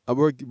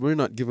we're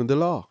not given the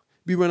law.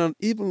 We were not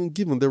even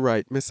given the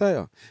right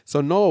Messiah. So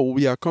now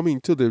we are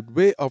coming to the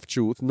way of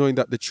truth, knowing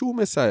that the true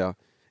Messiah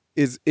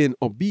is in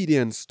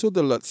obedience to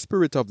the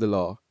spirit of the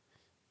law,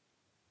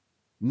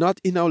 not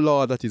in our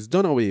law that is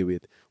done away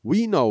with.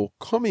 We now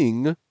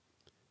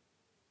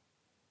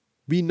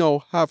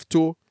have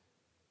to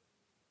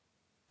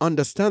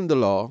understand the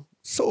law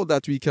so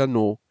that we can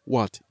know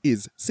what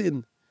is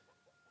sin.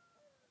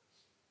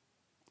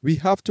 We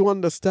have to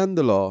understand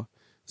the law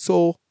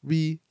so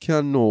we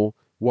can know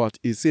what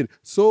is sin.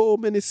 So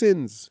many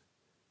sins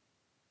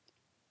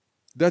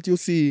that you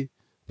see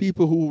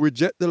people who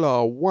reject the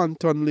law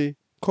wantonly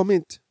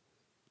commit.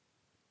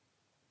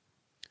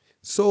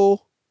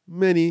 So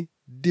many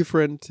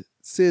different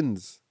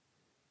sins.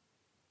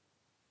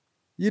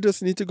 You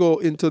just need to go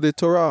into the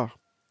Torah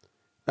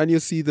and you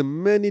see the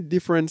many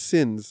different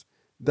sins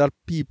that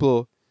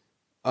people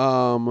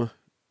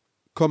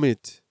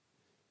commit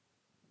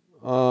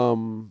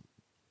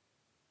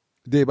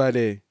day by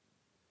day.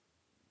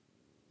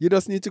 You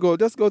just need to go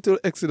to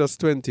Exodus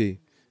 20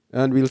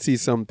 and we'll see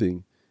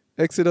something.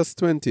 Exodus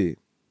 20.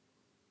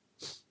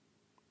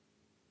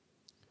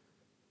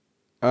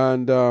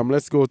 And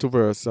let's go to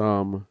verse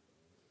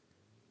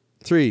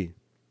 3.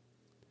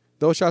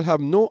 Thou shalt have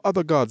no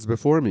other gods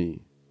before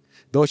me.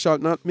 Thou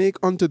shalt not make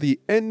unto thee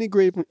any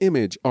graven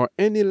image or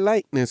any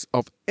likeness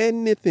of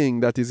anything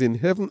that is in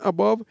heaven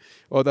above,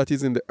 or that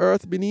is in the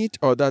earth beneath,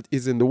 or that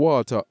is in the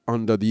water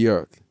under the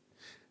earth.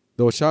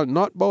 Thou shalt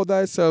not bow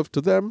thyself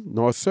to them,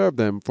 nor serve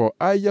them, for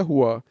I,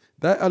 Yahuwah,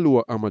 thy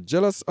Allure, am a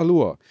jealous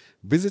Allure,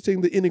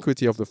 visiting the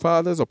iniquity of the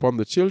fathers upon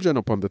the children,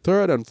 upon the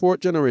third and fourth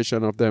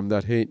generation of them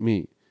that hate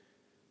me.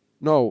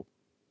 No,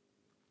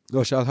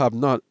 thou shalt have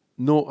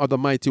no other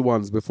mighty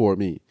ones before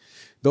me.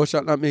 Thou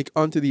shalt not make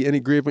unto thee any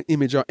graven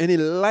image or any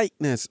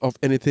likeness of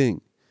anything.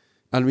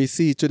 And we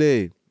see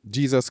today,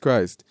 Jesus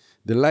Christ,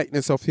 the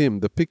likeness of him,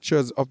 the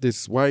pictures of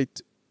this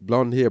white,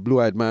 blonde-haired,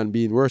 blue-eyed man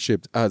being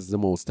worshipped as the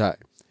Most High.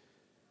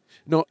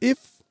 Now,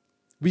 if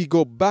we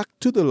go back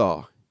to the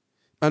law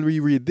and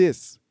we read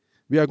this,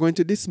 we are going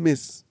to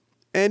dismiss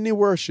any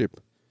worship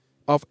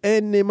of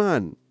any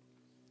man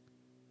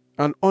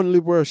and only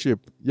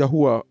worship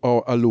Yahuwah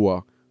or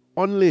Allure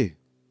only.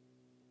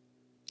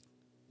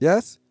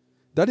 Yes?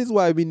 That is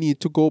why we need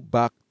to go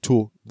back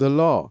to the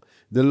law.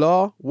 The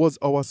law was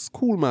our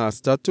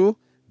schoolmaster to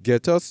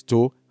get us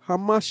to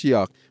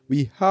Hamashiach.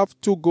 We have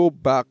to go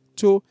back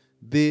to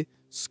the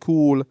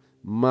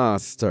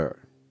schoolmaster.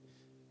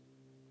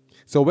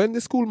 So when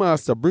the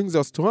schoolmaster brings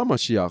us to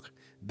Hamashiach,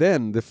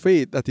 then the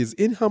faith that is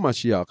in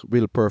Hamashiach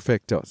will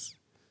perfect us.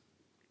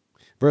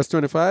 Verse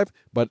 25,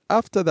 but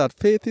after that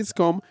faith is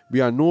come,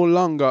 we are no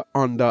longer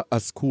under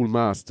a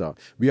schoolmaster.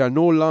 We are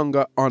no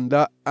longer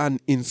under an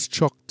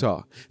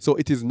instructor. So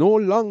it is no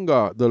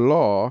longer the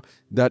law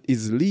that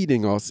is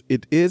leading us.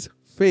 It is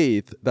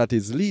faith that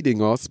is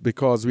leading us,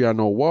 because we are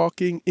now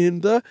walking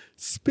in the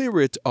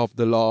spirit of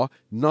the law,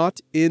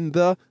 not in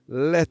the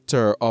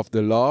letter of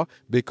the law,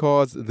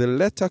 because the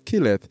letter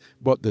killeth,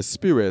 but the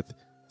spirit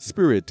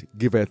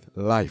giveth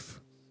life.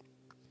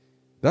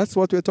 That's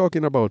what we're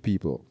talking about,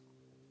 people.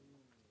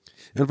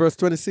 And verse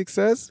 26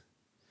 says,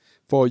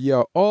 for ye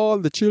are all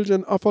the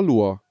children of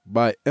Alua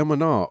by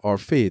emunah, or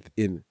faith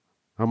in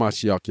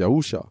Hamashiach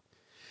Yahusha.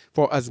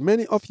 For as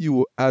many of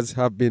you as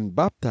have been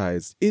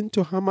baptized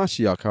into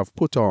Hamashiach have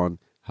put on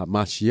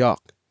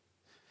Hamashiach.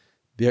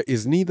 There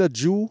is neither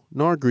Jew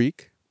nor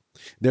Greek,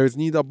 there is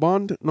neither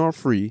bond nor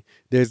free,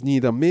 there is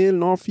neither male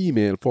nor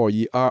female, for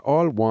ye are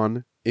all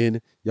one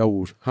in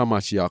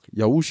Hamashiach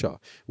Yahusha.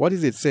 What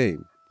is it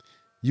saying?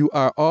 You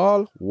are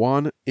all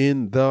one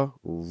in the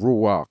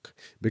Ruach.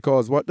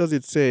 Because what does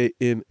it say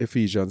in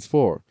Ephesians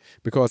 4?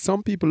 Because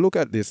some people look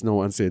at this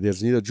now and say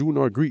there's neither Jew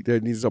nor Greek, there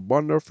neither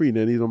bond nor free,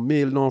 there neither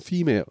male nor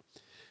female.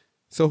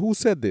 So who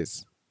said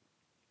this?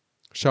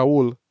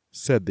 Shaul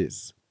said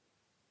this.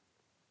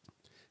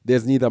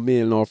 There's neither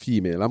male nor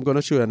female. I'm going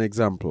to show you an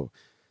example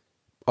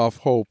of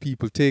how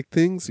people take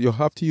things. You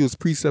have to use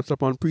precept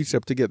upon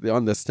precept to get the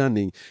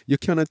understanding. You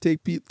cannot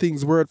take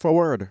things word for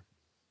word.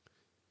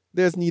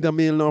 There's neither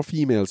male nor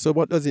female. So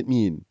what does it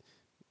mean?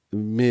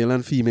 Male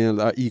and female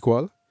are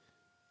equal.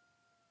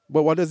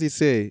 But what does he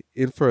say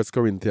in 1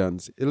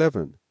 Corinthians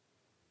 11?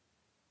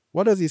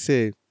 What does he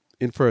say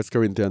in 1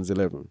 Corinthians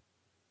 11?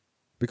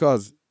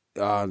 Because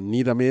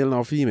neither male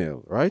nor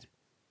female, right?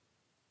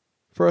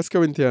 1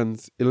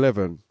 Corinthians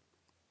 11,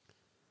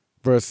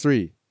 verse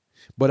 3.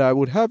 But I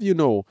would have you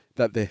know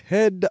that the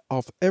head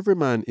of every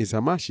man is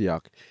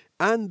Hamashiach,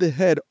 and the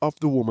head of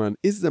the woman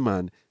is the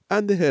man,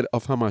 and the head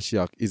of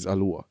Hamashiach is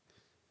Alua.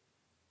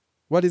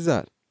 What is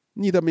that?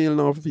 Neither male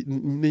nor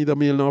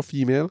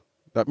female.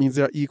 That means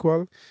they are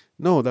equal?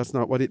 No, that's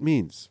not what it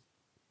means.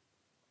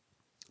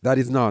 That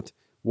is not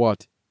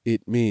what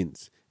it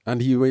means.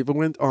 And he even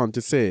went on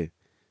to say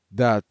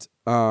that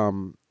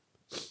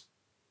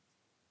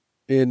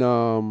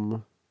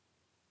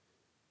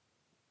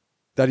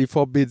that he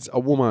forbids a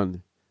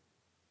woman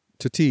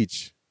to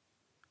teach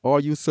or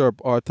usurp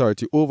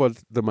authority over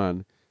the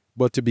man,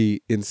 but to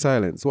be in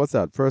silence. What's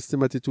that? 1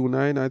 Timothy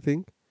 2:9, I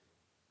think.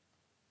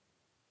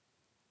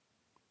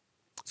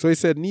 So he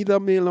said neither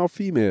male nor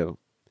female.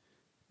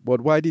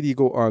 But why did he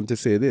go on to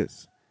say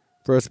this?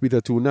 1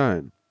 Peter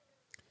 2:9.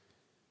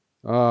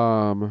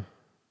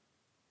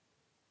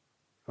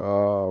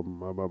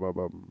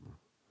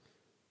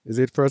 Is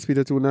it 1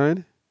 Peter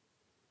 2:9?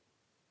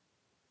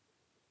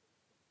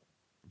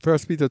 1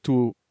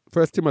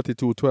 Timothy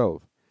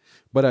 2:12.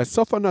 But I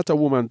suffer not a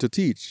woman to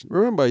teach.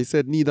 Remember, he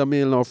said neither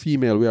male nor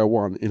female we are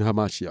one in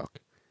Hamashiach.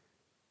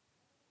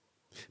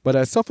 But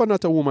I suffer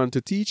not a woman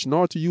to teach,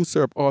 nor to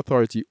usurp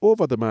authority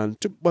over the man,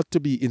 but to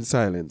be in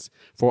silence.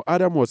 For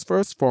Adam was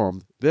first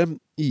formed, then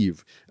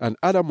Eve. And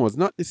Adam was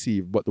not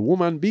deceived, but the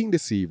woman being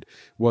deceived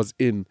was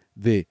in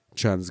the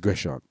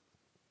transgression.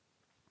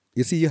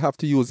 You see, you have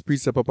to use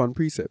precept upon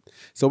precept.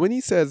 So when he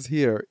says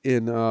here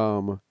in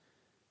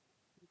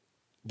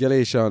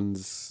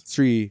Galatians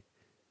 3,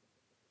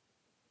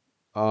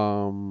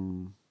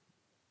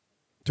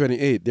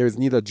 28, there is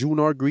neither Jew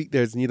nor Greek,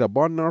 there is neither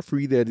bond nor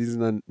free, there is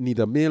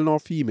neither male nor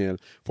female,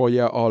 for ye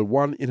are all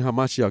one in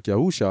Hamashiach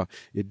Yahusha.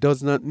 It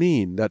does not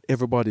mean that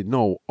everybody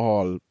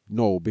all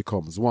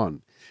becomes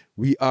one.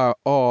 We are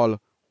all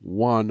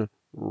one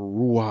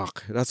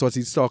Ruach. That's what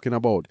he's talking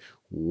about.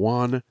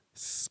 One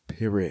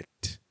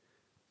spirit.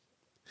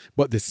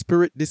 But the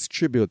spirit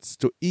distributes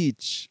to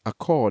each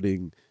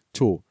according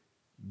to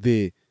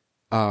the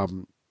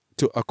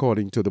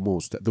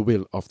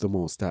will of the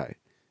Most High.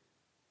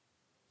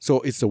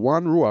 So it's the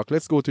one Ruach.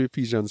 Let's go to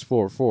Ephesians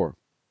 4:4.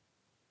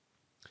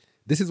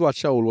 This is what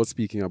Shaul was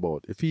speaking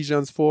about.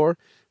 Ephesians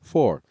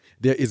 4:4.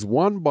 There is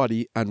one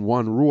body and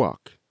one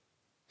Ruach,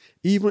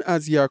 even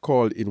as ye are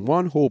called in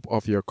one hope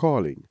of your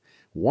calling,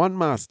 one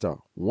Master,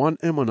 one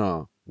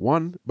emunah,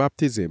 one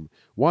baptism,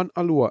 one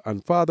Alua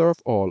and Father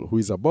of all, who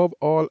is above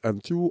all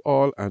and through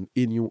all and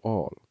in you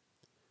all.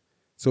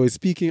 So he's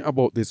speaking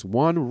about this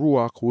one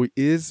Ruach who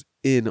is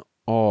in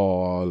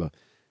all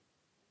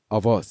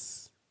of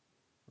us.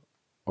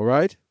 All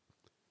right?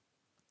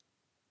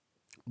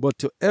 But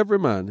to every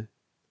man,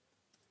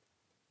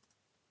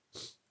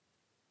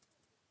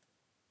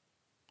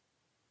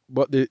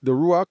 but the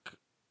Ruach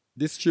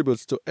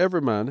distributes to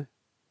every man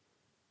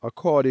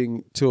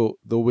according to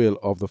the will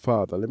of the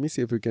Father. Let me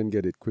see if we can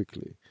get it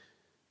quickly.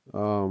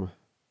 Let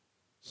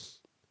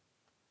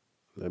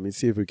me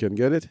see if we can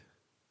get it.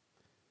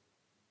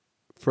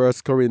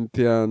 1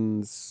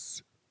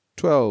 Corinthians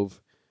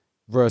 12,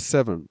 verse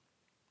 7.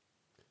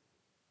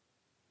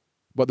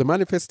 But the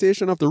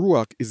manifestation of the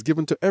Ruach is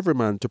given to every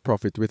man to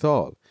profit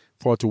withal.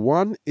 For to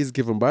one is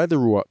given by the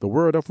Ruach the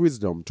word of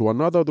wisdom, to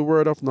another the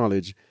word of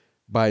knowledge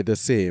by the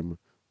same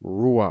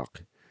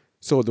Ruach.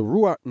 So the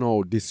Ruach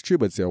now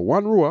distributes here.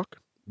 One Ruach,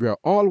 we are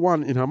all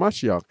one in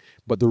Hamashiach,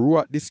 but the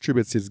Ruach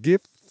distributes his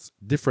gifts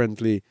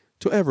differently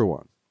to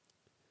everyone.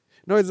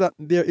 Now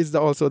there is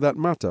also that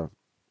matter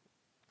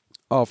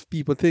of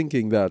people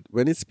thinking that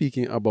when it's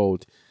speaking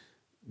about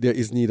there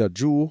is neither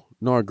Jew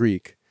nor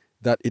Greek,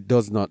 that it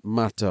does not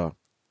matter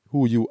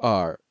who you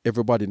are.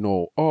 Everybody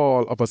know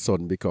all of a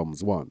sudden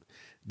becomes one.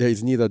 There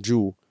is neither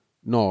Jew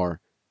nor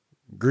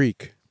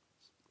Greek.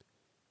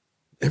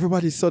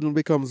 Everybody suddenly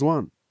becomes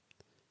one.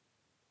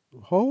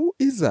 How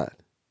is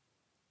that?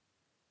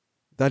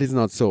 That is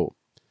not so.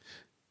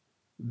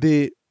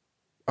 The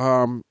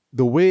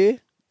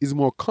way is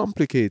more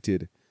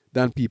complicated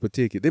than people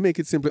take it. They make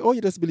it simply, oh,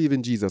 you just believe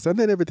in Jesus, and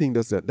then everything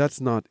does that.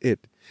 That's not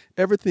it.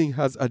 Everything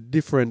has a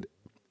different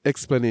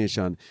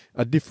explanation,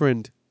 a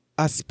different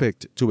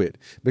aspect to it.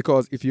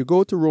 Because if you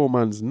go to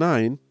Romans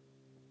 9,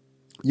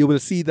 you will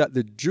see that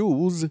the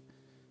Jews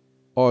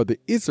or the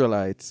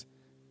Israelites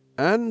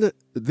and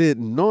the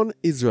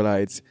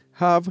non-Israelites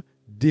have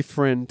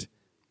different,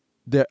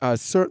 there are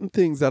certain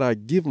things that are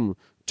given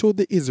to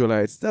the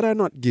Israelites that are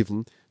not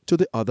given to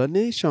the other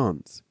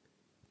nations.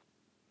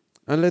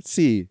 And let's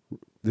see,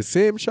 the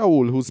same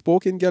Shaul who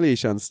spoke in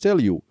Galatians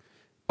tell you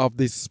of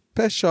the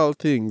special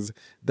things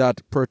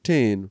that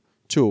pertain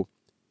to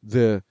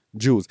the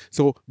Jews.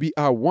 So we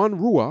are one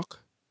Ruach,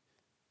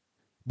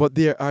 but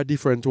there are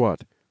different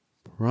what?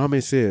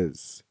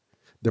 Promises.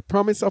 The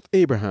promise of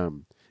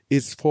Abraham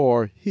is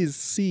for his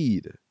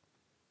seed.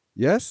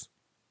 Yes?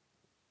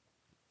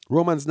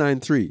 Romans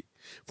 9:3.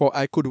 For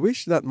I could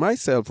wish that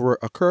myself were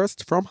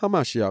accursed from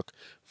Hamashiach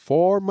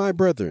for my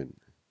brethren,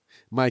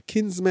 my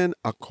kinsmen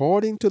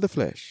according to the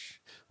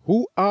flesh,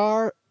 who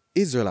are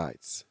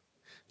Israelites,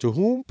 to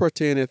whom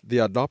pertaineth the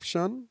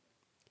adoption.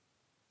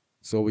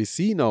 So we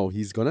see now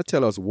he's going to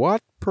tell us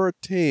what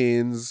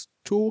pertains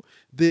to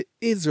the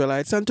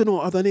Israelites and to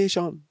no other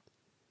nation.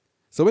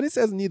 So when it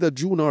says neither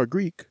Jew nor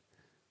Greek,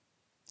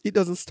 it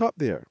doesn't stop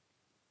there.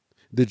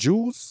 The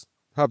Jews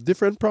have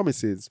different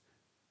promises.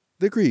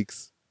 The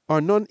Greeks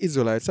or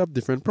non-Israelites have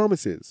different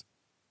promises.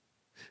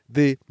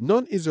 The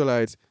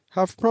non-Israelites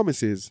have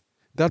promises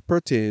that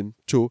pertain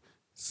to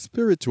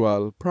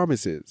spiritual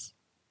promises.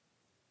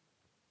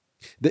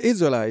 The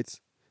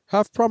Israelites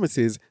have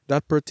promises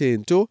that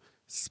pertain to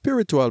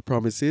spiritual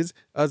promises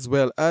as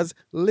well as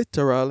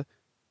literal,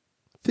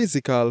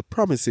 physical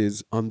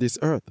promises on this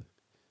earth.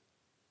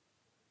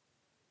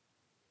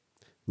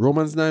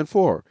 Romans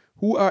 9:4.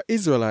 Who are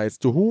Israelites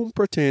to whom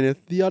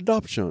pertaineth the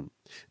adoption?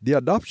 The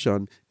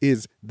adoption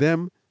is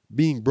them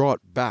being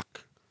brought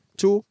back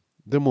to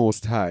the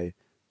Most High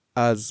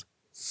as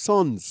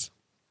sons.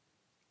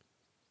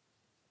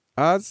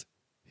 As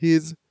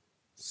his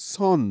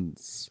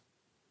sons.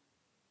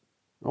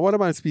 Now, what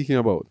am I speaking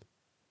about?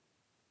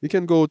 You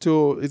can go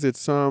to, is it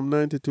Psalm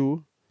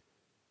 92,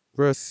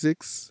 verse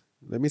 6?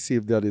 Let me see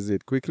if that is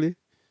it quickly.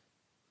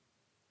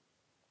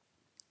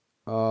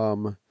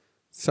 Psalm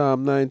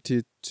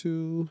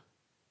 92,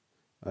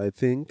 I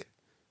think,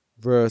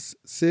 verse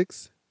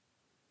 6.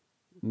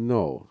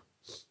 No.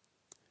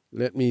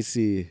 Let me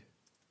see.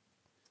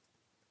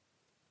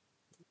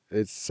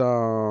 It's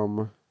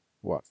Psalm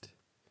what?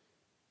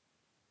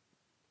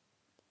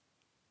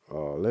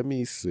 Let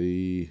me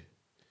see.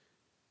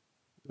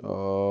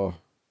 All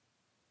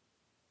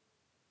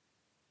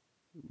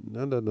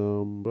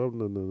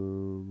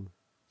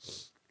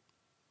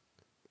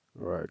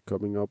right,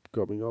 coming up.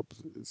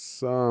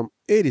 Psalm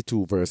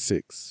 82, verse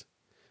 6.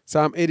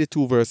 Psalm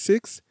 82, verse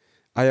 6.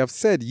 I have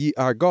said ye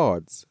are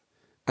gods,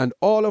 and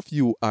all of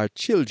you are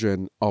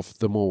children of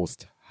the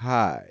Most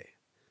High.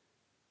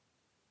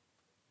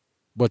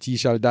 But ye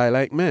shall die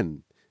like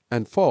men,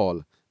 and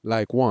fall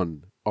like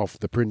one of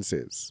the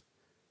princes.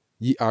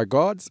 Ye are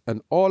gods,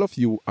 and all of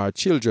you are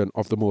children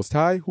of the Most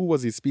High. Who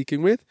was he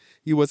speaking with?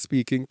 He was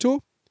speaking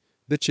to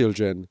the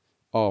children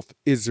of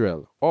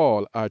Israel.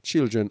 All are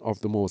children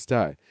of the Most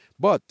High.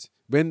 But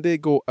when they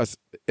go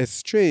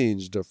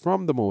estranged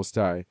from the Most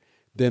High,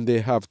 then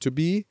they have to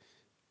be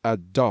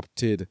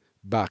adopted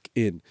back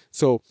in.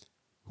 So,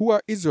 who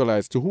are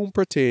Israelites to whom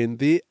pertain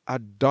the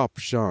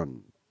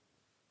adoption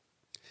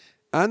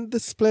and the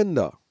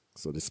splendor?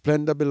 So the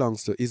splendor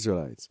belongs to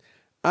Israelites.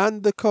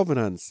 And the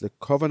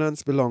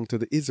covenants belong to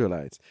the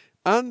Israelites.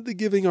 And the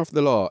giving of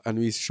the law, and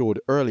we showed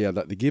earlier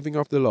that the giving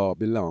of the law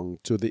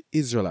belonged to the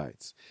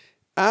Israelites.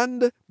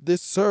 And the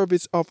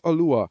service of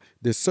Alua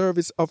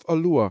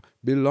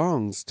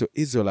belongs to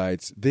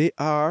Israelites. They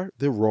are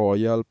the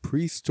royal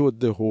priesthood,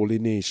 the holy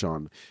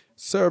nation.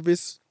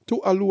 Service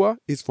to Alua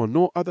is for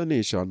no other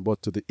nation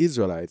but to the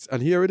Israelites.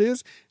 And here it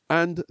is,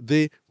 and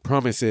the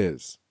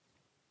promises.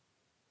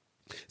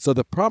 So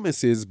the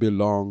promises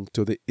belong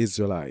to the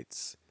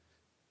Israelites.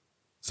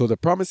 So the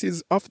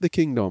promises of the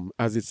kingdom,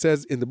 as it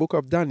says in the book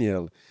of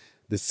Daniel,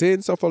 the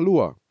saints of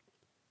Alua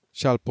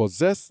shall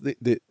possess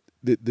the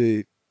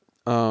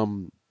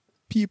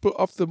people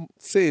of the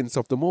saints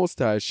of the Most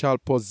High shall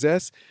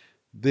possess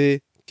the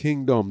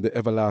kingdom, the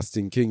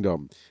everlasting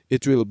kingdom.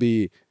 It will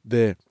be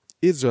the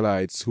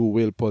Israelites who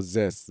will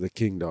possess the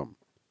kingdom.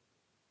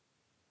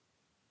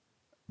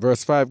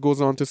 Verse 5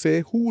 goes on to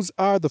say, whose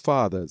are the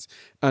fathers,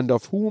 and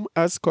of whom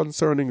as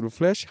concerning the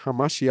flesh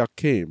Hamashiach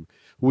came,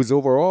 who is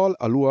over all,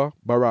 Alua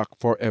Barak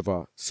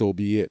forever, so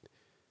be it.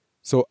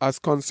 So as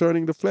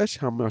concerning the flesh,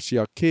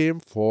 Hamashiach came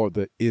for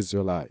the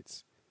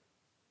Israelites.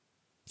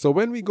 So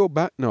when we go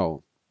back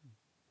now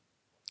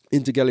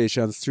into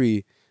Galatians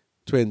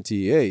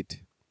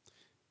 3:28,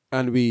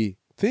 and we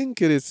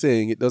think it is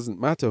saying it doesn't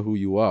matter who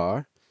you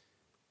are,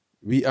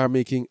 we are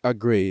making a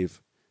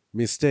grave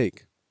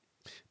mistake.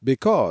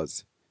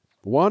 Because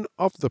one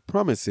of the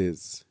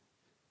promises,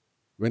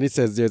 when it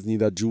says there's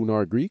neither Jew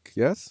nor Greek,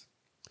 yes?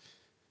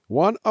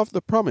 One of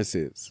the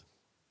promises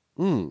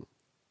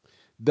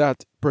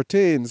that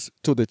pertains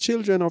to the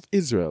children of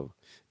Israel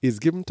is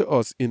given to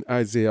us in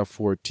Isaiah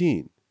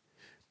 14.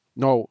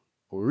 Now,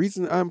 the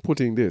reason I'm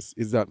putting this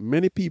is that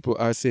many people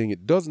are saying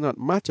it does not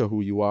matter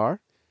who you are,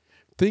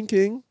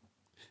 thinking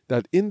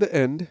that in the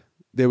end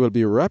they will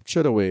be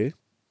raptured away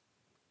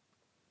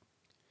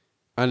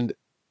and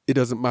it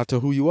doesn't matter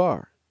who you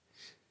are.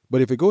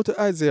 But if you go to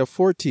Isaiah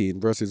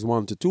 14 verses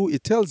 1 to 2,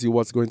 it tells you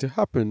what's going to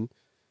happen,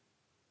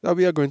 that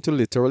we are going to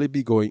literally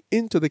be going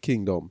into the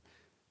kingdom.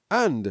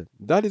 And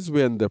that is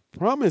when the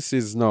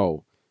promises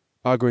now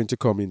are going to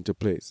come into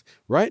place.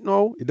 Right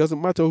now, it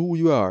doesn't matter who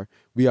you are.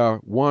 We are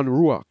one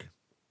Ruach.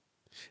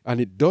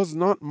 And it does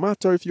not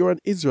matter if you're an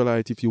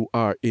Israelite if you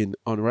are in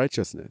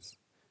unrighteousness.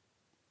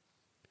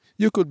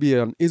 You could be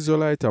an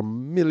Israelite a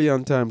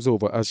million times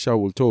over, as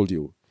Shaul told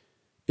you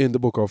in the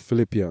book of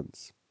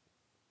Philippians.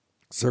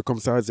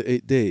 Circumcised the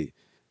 8th day,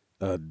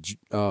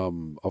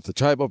 of the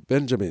tribe of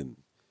Benjamin,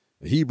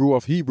 a Hebrew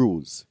of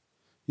Hebrews.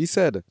 He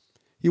said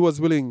he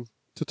was willing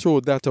to throw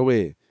that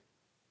away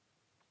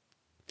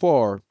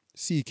for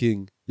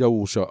seeking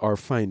Yahusha or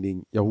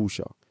finding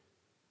Yahusha.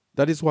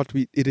 That is what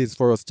it is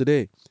for us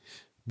today.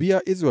 We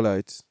are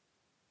Israelites,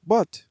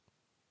 but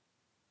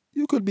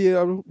you could be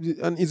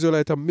an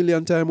Israelite a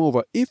million times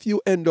over. If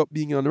you end up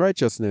being in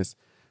righteousness,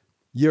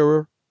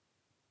 your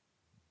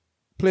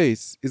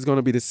place is going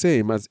to be the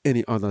same as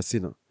any other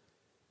sinner.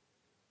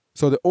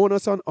 So the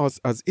onus on us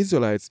as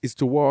Israelites is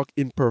to walk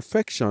in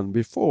perfection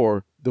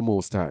before the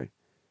Most High.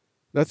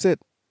 That's it.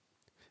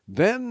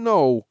 Then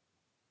now,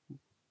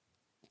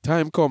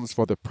 time comes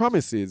for the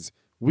promises,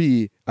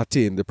 we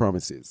attain the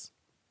promises.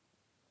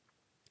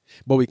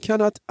 But we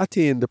cannot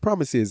attain the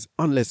promises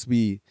unless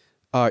we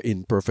are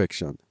in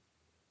perfection.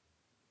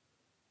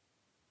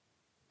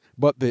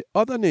 But the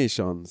other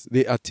nations,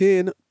 they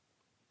attain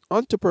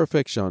unto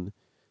perfection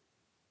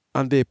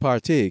and they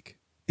partake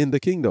in the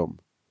kingdom.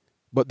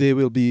 But they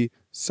will be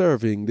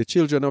serving the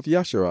children of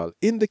Yasharal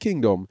in the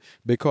kingdom,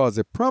 because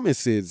the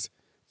promises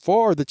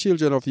for the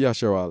children of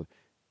Yasharal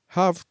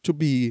have to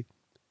be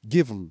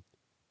given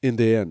in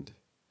the end.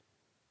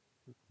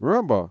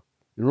 Remember,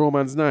 in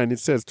Romans 9 it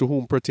says, to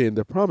whom pertain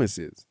the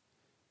promises.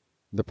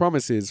 The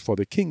promises for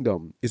the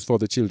kingdom is for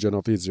the children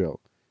of Israel.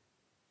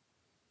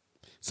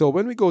 So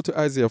when we go to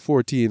Isaiah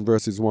 14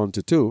 verses 1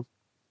 to 2,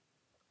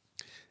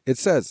 it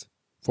says,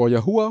 for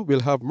Yahuwah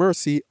will have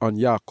mercy on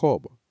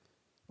Jacob,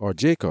 or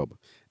Jacob,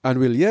 and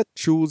will yet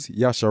choose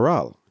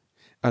Yasharal,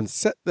 and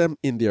set them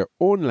in their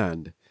own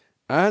land,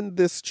 and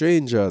the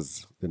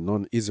strangers, the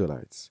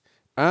non-Israelites,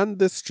 and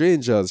the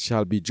strangers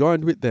shall be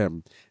joined with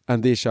them,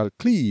 and they shall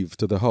cleave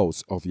to the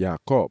house of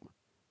Jacob.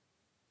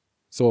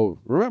 So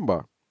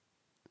remember,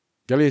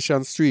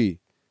 Galatians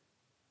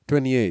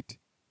 3:28,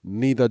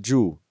 neither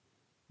Jew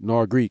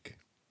nor Greek.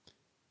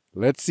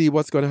 Let's see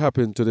what's going to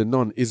happen to the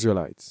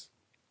non-Israelites.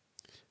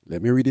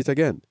 Let me read it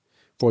again.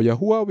 For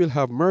Yahuwah will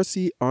have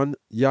mercy on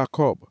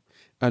Jacob,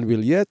 and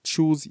will yet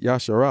choose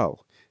Yasharal,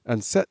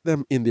 and set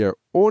them in their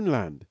own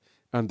land,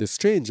 and the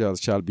strangers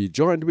shall be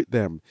joined with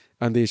them,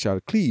 and they shall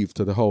cleave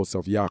to the house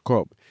of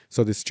Jacob.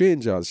 So the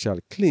strangers shall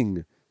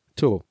cling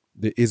to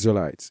the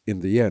Israelites in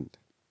the end.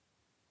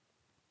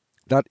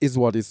 That is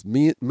what is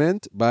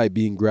meant by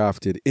being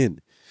grafted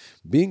in.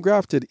 Being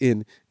grafted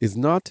in is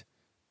not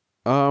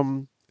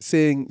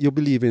saying you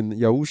believe in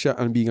Yahusha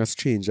and being a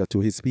stranger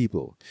to his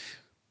people.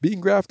 Being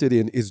grafted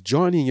in is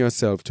joining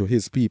yourself to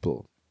his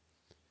people.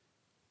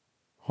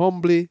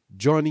 Humbly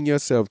joining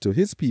yourself to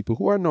his people,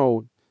 who are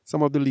now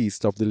some of the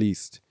least of the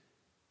least,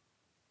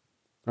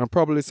 and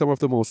probably some of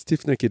the most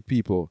stiff-necked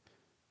people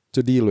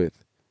to deal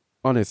with,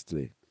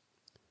 honestly.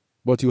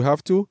 But you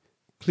have to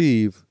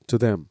cleave to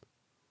them.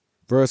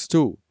 Verse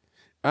 2,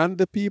 and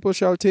the people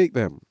shall take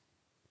them.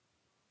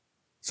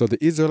 So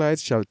the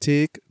Israelites shall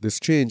take the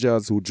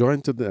strangers who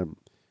join to them.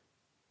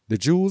 The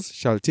Jews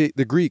shall take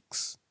the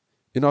Greeks.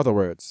 In other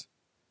words,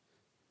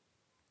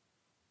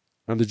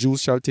 and the Jews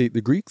shall take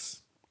the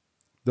Greeks.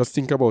 Just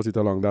think about it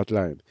along that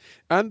line.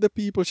 And the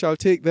people shall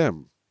take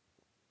them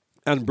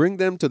and bring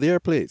them to their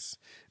place.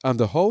 And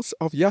the house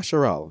of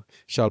Yasharal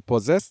shall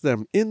possess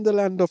them in the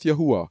land of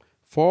Yahuwah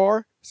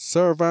for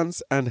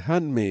servants and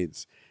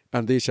handmaids.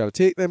 And they shall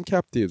take them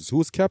captives,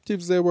 whose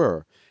captives they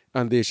were,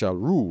 and they shall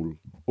rule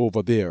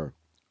over their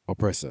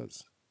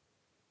oppressors.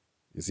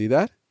 You see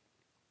that?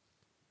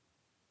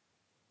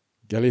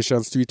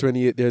 Galatians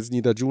 3:28, there's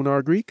neither Jew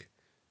nor Greek.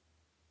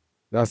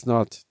 That's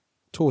not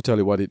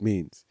totally what it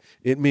means.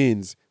 It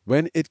means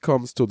when it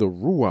comes to the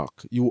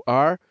Ruach, you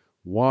are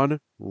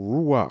one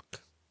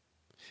Ruach.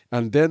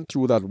 And then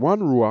through that one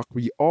Ruach,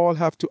 we all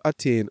have to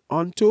attain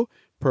unto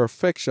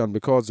perfection,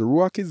 because the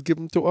Ruach is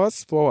given to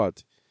us for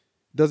what?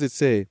 Does it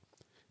say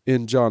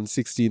in John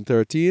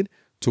 16:13?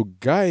 To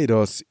guide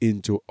us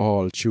into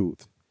all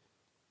truth.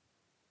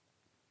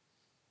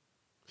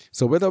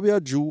 So whether we are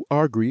Jew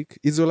or Greek,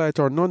 Israelite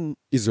or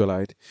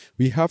non-Israelite,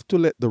 we have to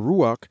let the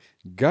Ruach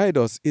guide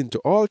us into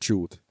all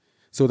truth,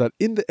 so that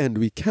in the end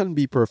we can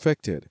be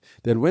perfected.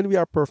 Then when we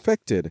are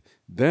perfected,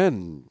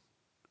 then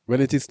when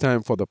it is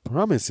time for the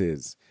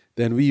promises,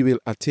 then we will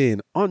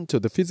attain unto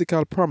the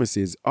physical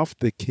promises of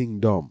the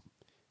kingdom.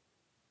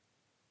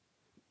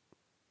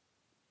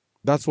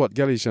 That's what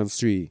Galatians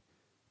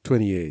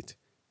 3:28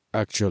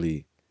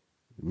 actually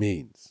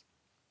means.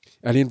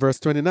 And in verse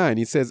 29,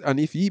 he says, and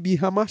if ye be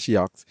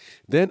Hamashiachs,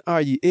 then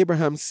are ye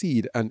Abraham's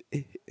seed and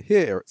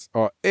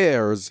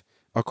heirs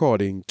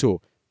according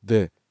to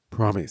the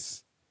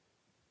promise.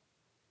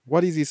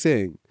 What is he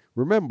saying?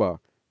 Remember,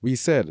 we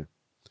said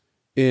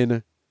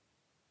in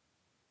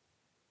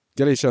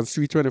Galatians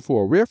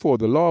 3:24, wherefore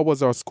the law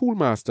was our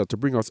schoolmaster to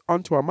bring us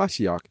unto our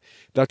Mashiach,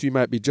 that we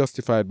might be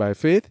justified by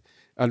faith,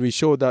 and we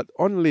showed that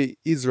only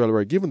Israel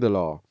were given the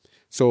law.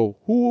 So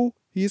who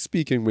he is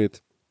speaking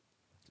with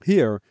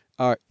here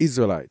are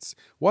Israelites.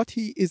 What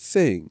he is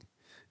saying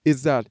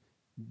is that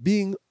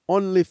being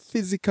only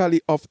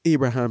physically of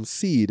Abraham's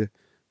seed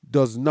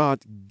does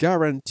not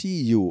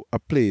guarantee you a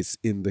place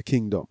in the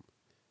kingdom.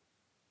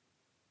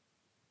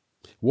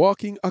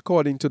 Walking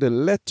according to the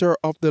letter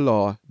of the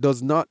law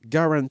does not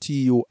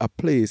guarantee you a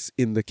place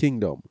in the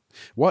kingdom.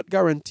 What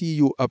guarantees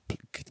you a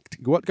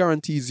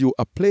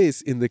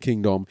place in the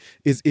kingdom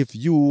is if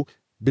you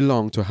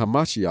belong to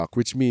Hamashiach,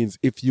 which means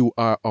if you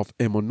are of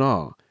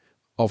emunah,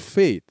 of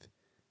faith,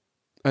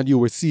 and you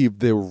receive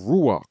the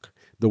Ruach,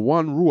 the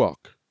one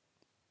Ruach,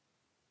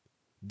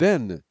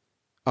 then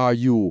are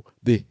you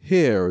the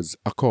heirs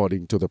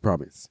according to the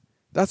promise.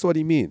 That's what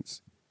he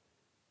means.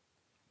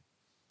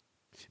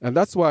 And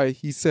that's why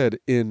he said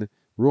in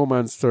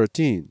Romans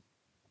 13.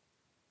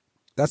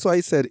 That's why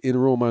he said in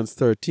Romans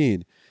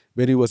 13,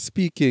 when he was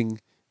speaking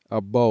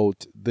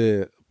about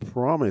the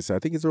promise, I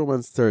think it's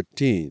Romans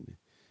 13.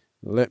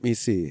 Let me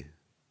see.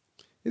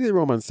 It is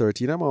Romans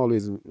 13. I'm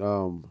always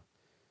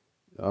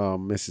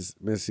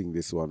messing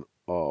this one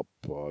up.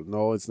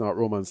 No, it's not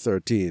Romans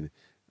 13.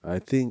 I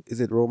think,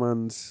 is it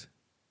Romans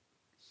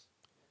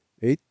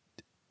 8?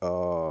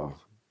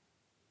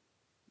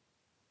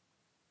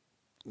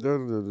 Let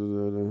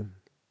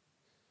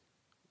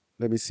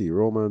me see.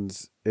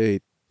 Romans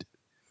 8.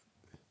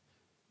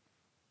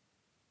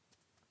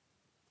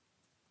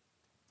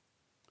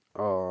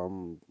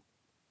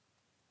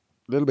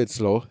 Little bit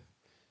slow.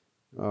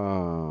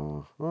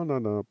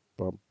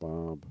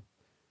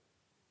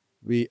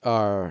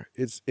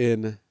 It's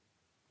in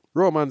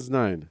Romans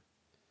 9.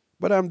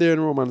 But I'm there in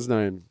Romans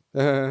 9.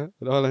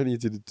 All I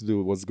needed to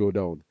do was go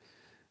down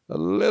a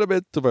little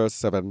bit to verse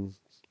 7.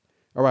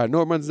 All right,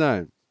 Romans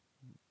 9.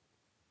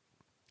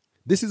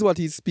 This is what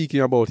he's speaking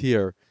about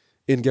here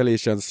in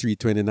Galatians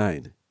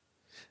 3:29.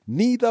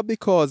 Neither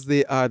because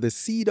they are the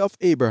seed of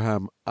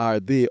Abraham are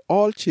they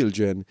all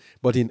children,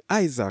 but in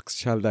Isaac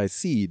shall thy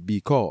seed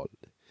be called.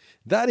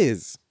 That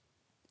is,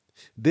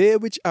 they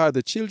which are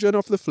the children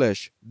of the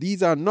flesh,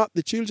 these are not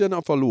the children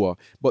of Alua,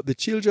 but the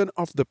children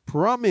of the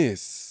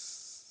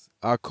promise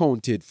are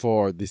counted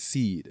for the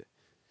seed.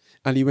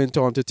 And he went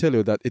on to tell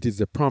you that it is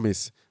the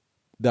promise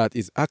that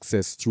is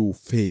accessed through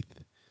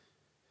faith.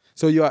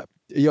 So you're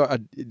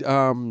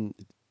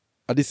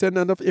a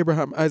descendant of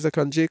Abraham, Isaac,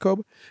 and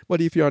Jacob.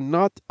 But if you are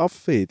not of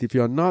faith, if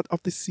you are not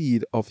of the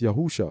seed of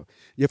Yahusha,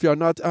 if you are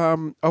not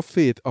of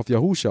faith of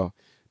Yahusha,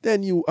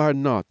 then you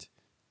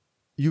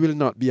will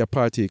not be a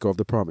partaker of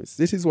the promise.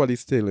 This is what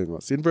he's telling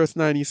us. In verse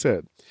 9 he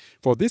said,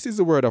 for this is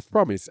the word of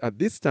promise, at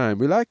this time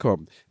will I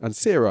come, and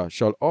Sarah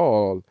shall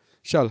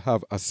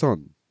have a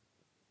son.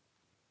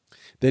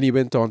 Then he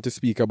went on to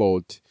speak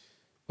about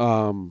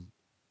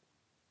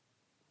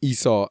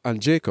Esau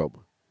and Jacob.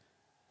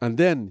 And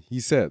then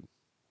he said,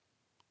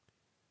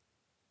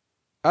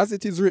 as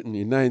it is written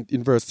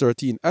in verse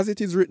 13, as it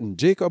is written,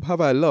 Jacob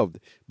have I loved,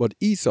 but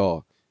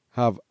Esau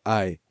have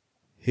I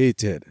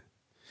hated.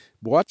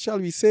 What shall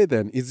we say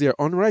then? Is there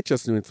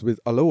unrighteousness with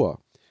Alua?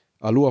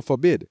 Alua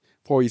forbid.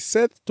 For he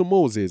saith to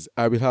Moses,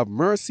 I will have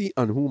mercy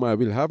on whom I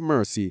will have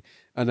mercy,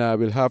 and I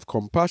will have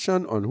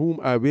compassion on whom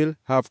I will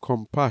have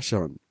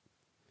compassion.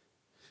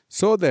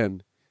 So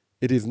then,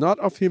 it is not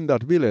of him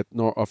that willeth,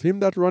 nor of him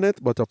that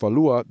runneth, but of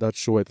Alua that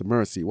showeth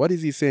mercy. What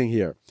is he saying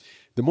here?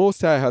 The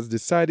Most High has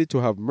decided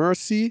to have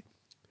mercy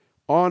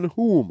on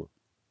whom?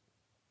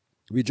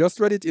 We just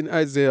read it in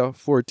Isaiah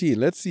 14.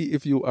 Let's see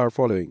if you are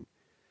following.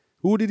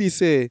 Who did he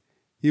say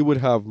he would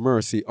have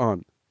mercy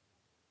on?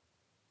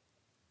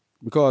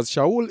 Because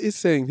Shaul is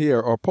saying here,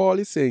 or Paul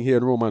is saying here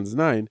in Romans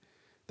 9,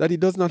 that he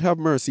does not have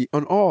mercy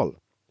on all.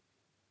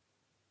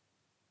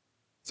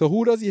 So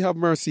who does he have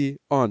mercy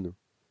on?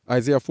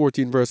 Isaiah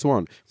 14 verse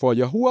 1. For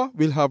Yahuwah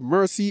will have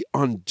mercy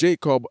on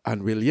Jacob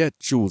and will yet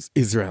choose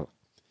Israel.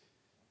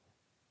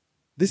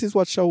 This is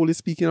what Shaul is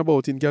speaking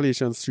about in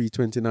Galatians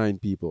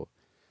 3:29, people.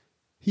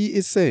 He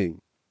is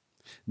saying,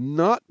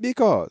 not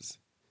because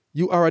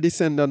you are a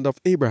descendant of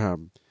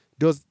Abraham,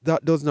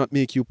 that does not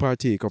make you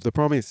partake of the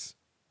promise.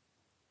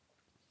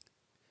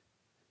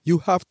 You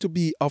have to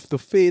be of the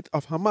faith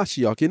of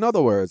Hamashiach. In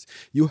other words,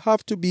 you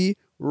have to be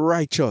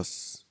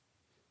righteous.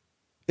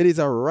 It is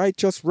a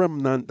righteous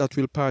remnant that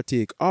will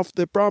partake of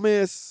the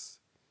promise.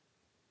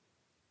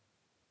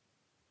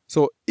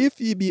 So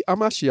if ye be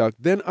Hamashiach,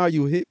 then are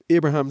you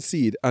Abraham's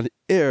seed and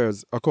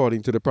heirs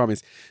according to the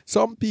promise.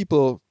 Some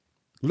people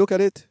look at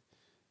it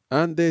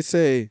and they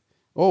say,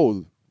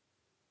 oh,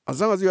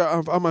 as long as you are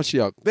of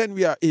Hamashiach, then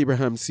we are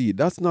Abraham's seed.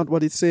 That's not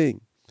what it's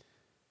saying.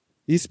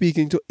 He's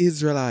speaking to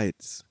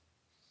Israelites.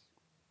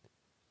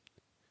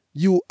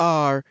 You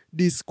are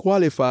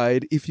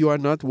disqualified if you are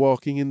not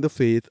walking in the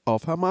faith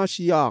of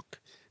Hamashiach.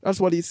 That's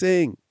what he's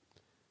saying.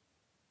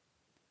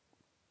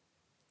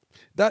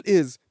 That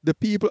is the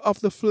people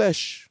of the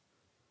flesh.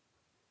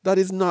 That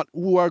is not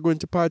who are going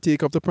to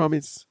partake of the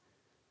promise.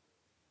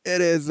 It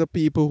is the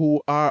people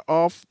who are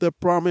of the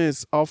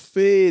promise of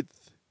faith.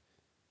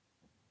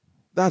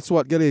 That's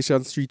what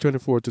Galatians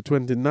 3:24 to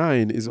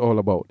 29 is all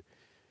about.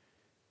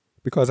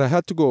 Because I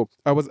had to go.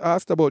 I was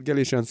asked about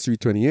Galatians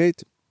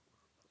 3:28.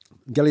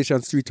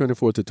 Galatians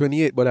 3:24 to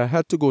 28, but I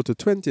had to go to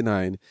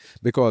 29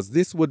 because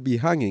this would be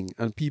hanging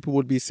and people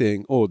would be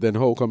saying, oh, then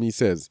how come he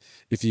says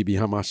if he be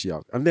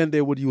Hamashiach? And then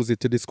they would use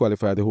it to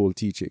disqualify the whole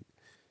teaching.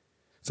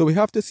 So we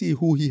have to see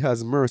who he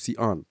has mercy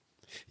on.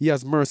 He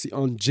has mercy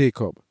on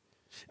Jacob.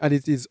 And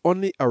it is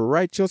only a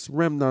righteous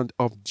remnant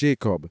of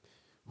Jacob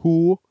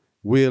who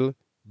will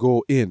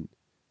go in.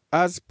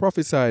 As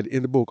prophesied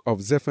in the book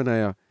of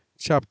Zephaniah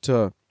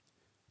chapter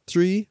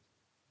 3,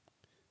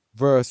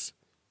 verse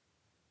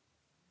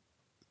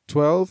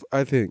 12,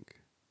 I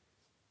think.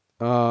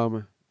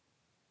 No,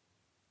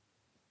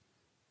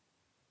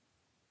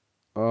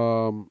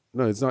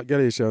 it's not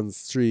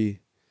Galatians 3.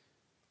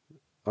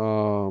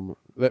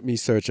 Let me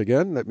search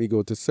again. Let me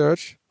go to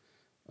search.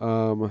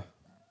 All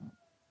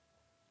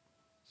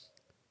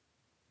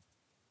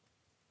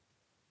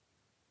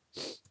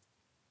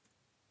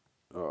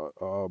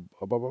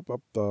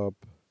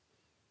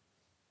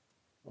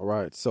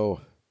right,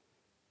 so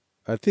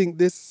I think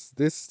this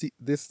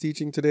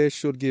teaching today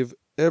should give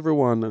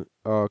everyone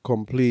a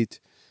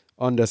complete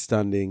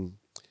understanding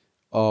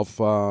of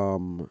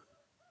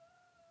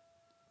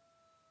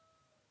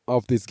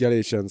this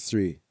Galatians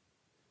 3.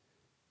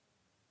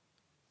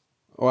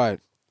 All right,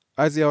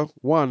 Isaiah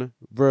 1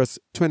 verse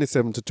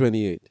 27 to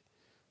 28.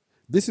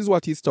 This is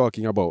what he's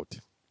talking about,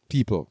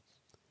 people.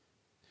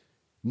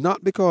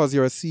 Not because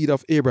you're a seed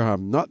of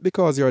Abraham, not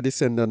because you're a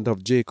descendant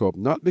of Jacob,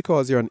 not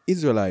because you're an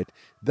Israelite,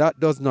 that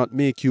does not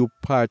make you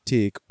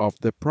partake of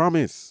the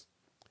promise.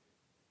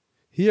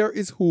 Here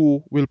is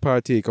who will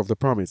partake of the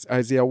promise.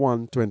 Isaiah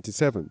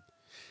 1:27.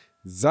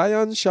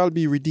 Zion shall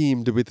be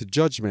redeemed with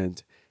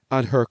judgment,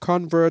 and her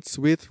converts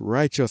with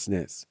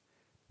righteousness.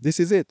 This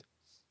is it.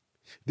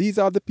 These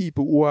are the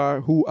people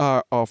who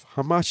are of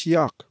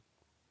Hamashiach,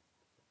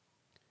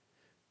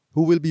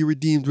 who will be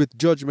redeemed with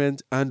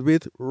judgment and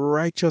with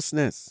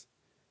righteousness.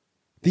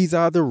 These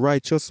are the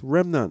righteous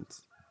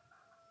remnants.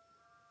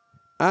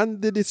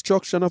 And the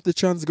destruction of the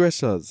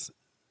transgressors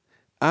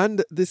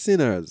and the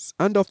sinners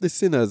and of the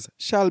sinners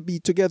shall be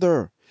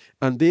together,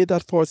 and they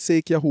that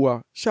forsake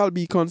Yahuwah shall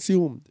be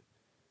consumed.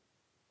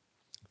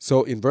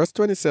 So in verse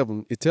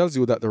 27, it tells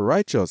you that the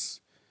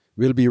righteous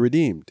will be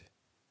redeemed.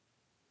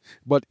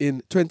 But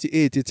in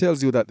 28, it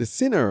tells you that the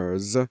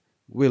sinners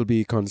will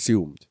be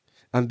consumed,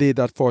 and they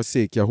that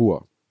forsake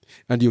Yahuwah.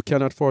 And you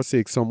cannot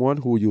forsake someone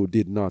who you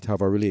did not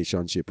have a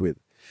relationship with.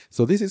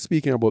 So this is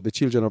speaking about the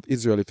children of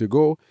Israel. If you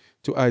go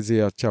to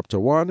Isaiah chapter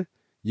 1,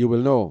 you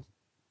will know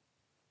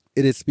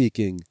it is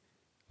speaking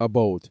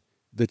about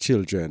the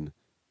children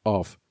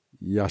of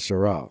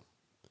Yasharal.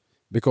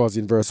 Because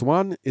in verse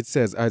 1, it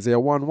says, Isaiah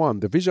 1:1,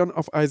 the vision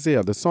of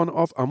Isaiah, the son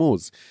of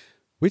Amoz,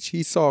 which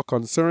he saw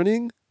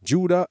concerning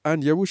Judah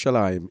and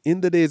Jerusalem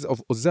in the days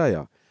of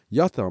Uzziah,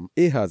 Jotham,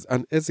 Ahaz,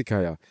 and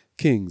Hezekiah,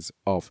 kings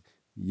of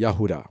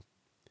Yahudah.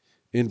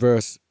 In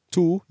verse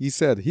 2, he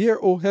said, Hear,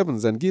 O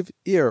heavens, and give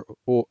ear,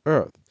 O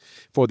earth.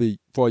 For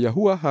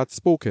Yahuwah hath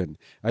spoken,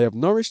 I have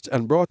nourished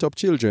and brought up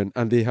children,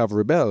 and they have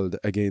rebelled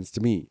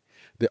against me.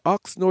 The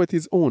ox knoweth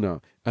his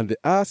owner, and the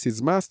ass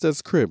his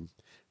master's crib.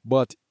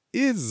 But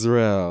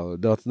Israel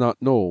doth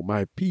not know,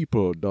 my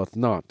people doth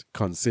not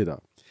consider.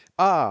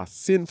 Ah,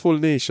 sinful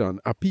nation,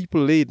 a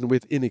people laden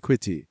with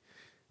iniquity.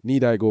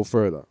 Need I go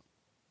further?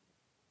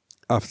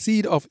 A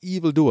seed of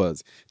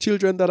evildoers,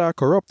 children that are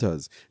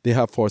corrupters. They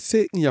have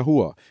forsaken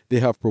Yahuwah. They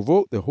have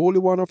provoked the Holy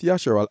One of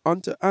Yasharal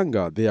unto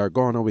anger. They are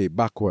gone away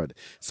backward.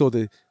 So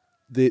the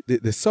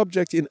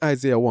subject in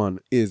Isaiah 1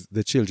 is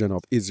the children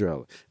of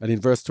Israel. And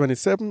in verse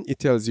 27, it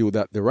tells you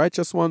that the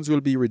righteous ones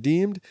will be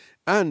redeemed.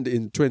 And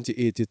in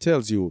 28, it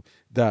tells you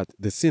that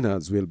the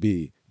sinners will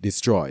be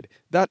destroyed.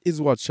 That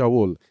is what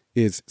Shaul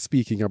is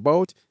speaking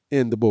about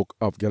in the book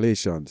of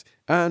Galatians.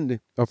 And,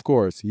 of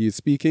course, he is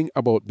speaking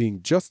about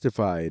being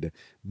justified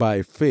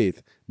by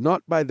faith,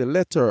 not by the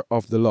letter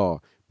of the law,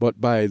 but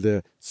by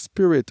the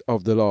spirit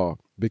of the law,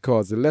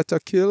 because the letter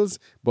kills,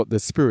 but the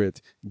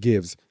spirit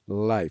gives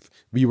life.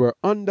 We were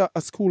under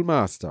a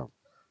schoolmaster,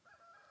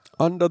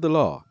 under the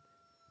law,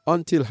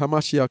 until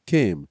Hamashiach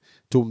came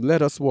to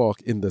let us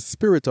walk in the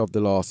spirit of the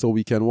law so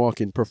we can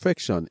walk in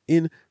perfection,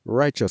 in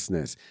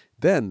righteousness.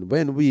 Then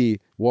when we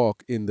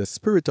walk in the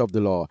spirit of the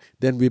law,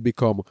 then we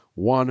become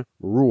one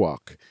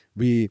Ruach.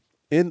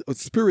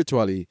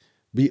 Spiritually,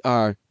 we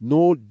are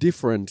no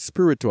different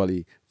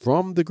spiritually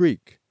from the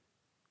Greek.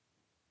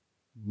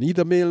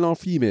 Neither male nor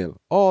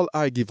female. All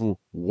are given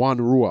one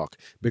Ruach,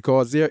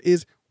 because there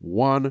is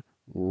one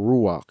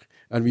Ruach.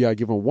 And we are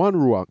given one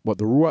Ruach, but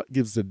the Ruach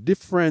gives the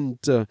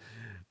different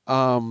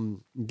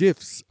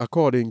gifts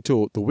according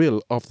to the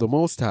will of the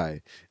Most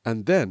High.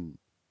 And then,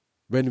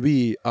 when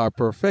we are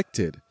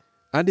perfected,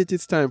 and it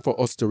is time for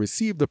us to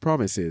receive the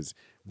promises,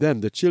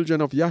 then the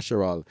children of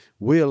Yasharal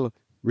will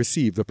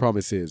receive the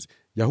promises.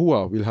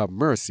 Yahuwah will have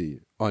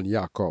mercy on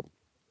Jacob.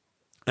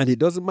 And it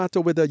doesn't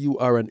matter whether you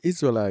are an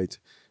Israelite,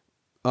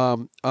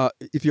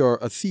 if you're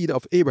a seed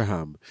of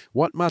Abraham.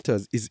 What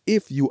matters is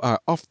if you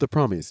are of the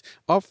promise,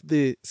 of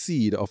the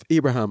seed of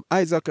Abraham,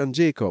 Isaac, and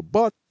Jacob,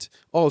 but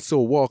also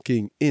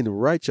walking in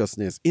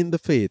righteousness, in the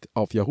faith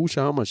of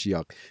Yahushua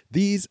HaMashiach.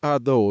 These are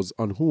those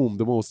on whom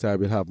the Most High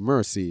will have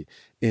mercy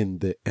in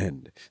the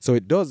end. So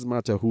it does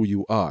matter who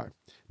you are,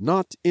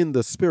 not in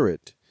the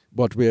spirit,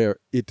 but where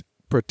it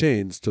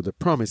pertains to the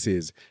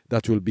promises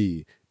that will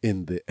be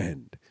in the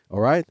end.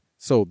 All right?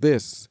 So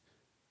this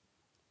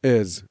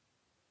is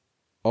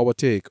our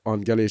take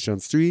on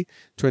Galatians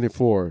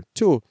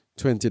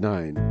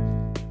 3:24-29.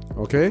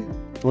 Okay?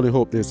 Only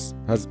hope this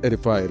has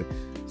edified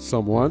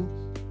someone.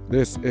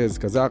 This is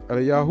Kazak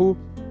Aliyahu.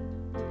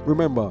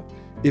 Remember,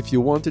 if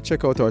you want to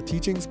check out our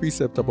teachings,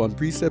 precept upon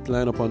precept,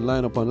 line upon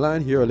line upon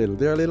line, here a little,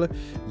 there a little,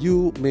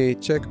 you may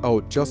check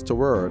out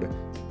justaword.org.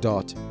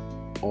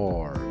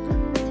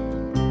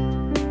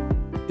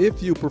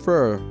 If you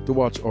prefer to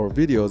watch our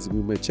videos,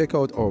 you may check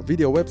out our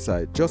video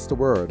website,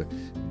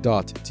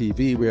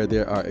 justaword.tv, where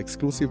there are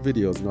exclusive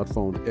videos not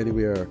found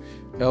anywhere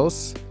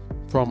else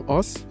from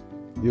us.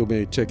 You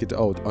may check it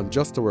out on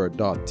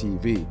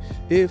justaword.tv.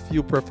 If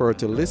you prefer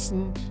to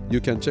listen, you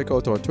can check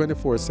out our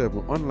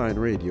 24/7 online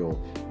radio,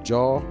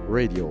 Jaw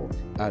Radio,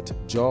 at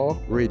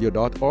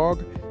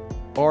jawradio.org,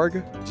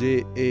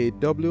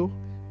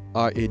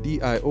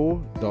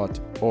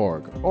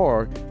 jawradio.org,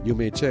 or you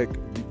may check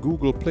the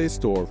Google Play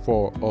Store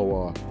for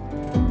our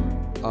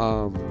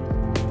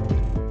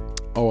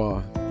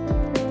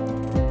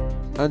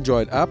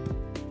Android app,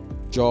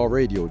 Jaw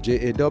Radio,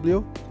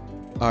 JAWRADIO.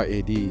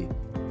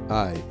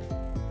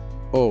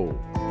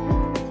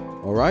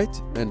 All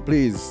right, and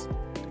please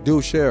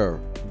do share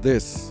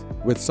this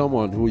with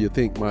someone who you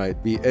think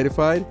might be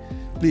edified.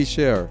 Please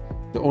share.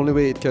 The only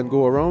way it can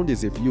go around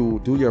is if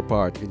you do your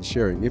part in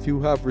sharing. If you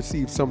have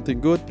received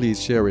something good,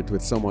 please share it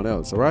with someone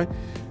else, all right?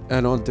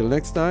 And until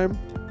next time,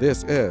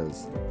 this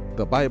is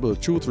the Bible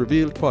Truth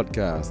Revealed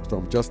podcast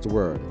from Just a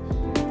Word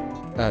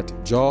at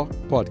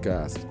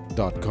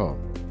jawpodcast.com.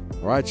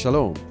 All right,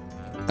 shalom.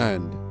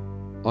 And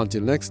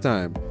until next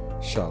time,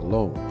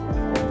 shalom.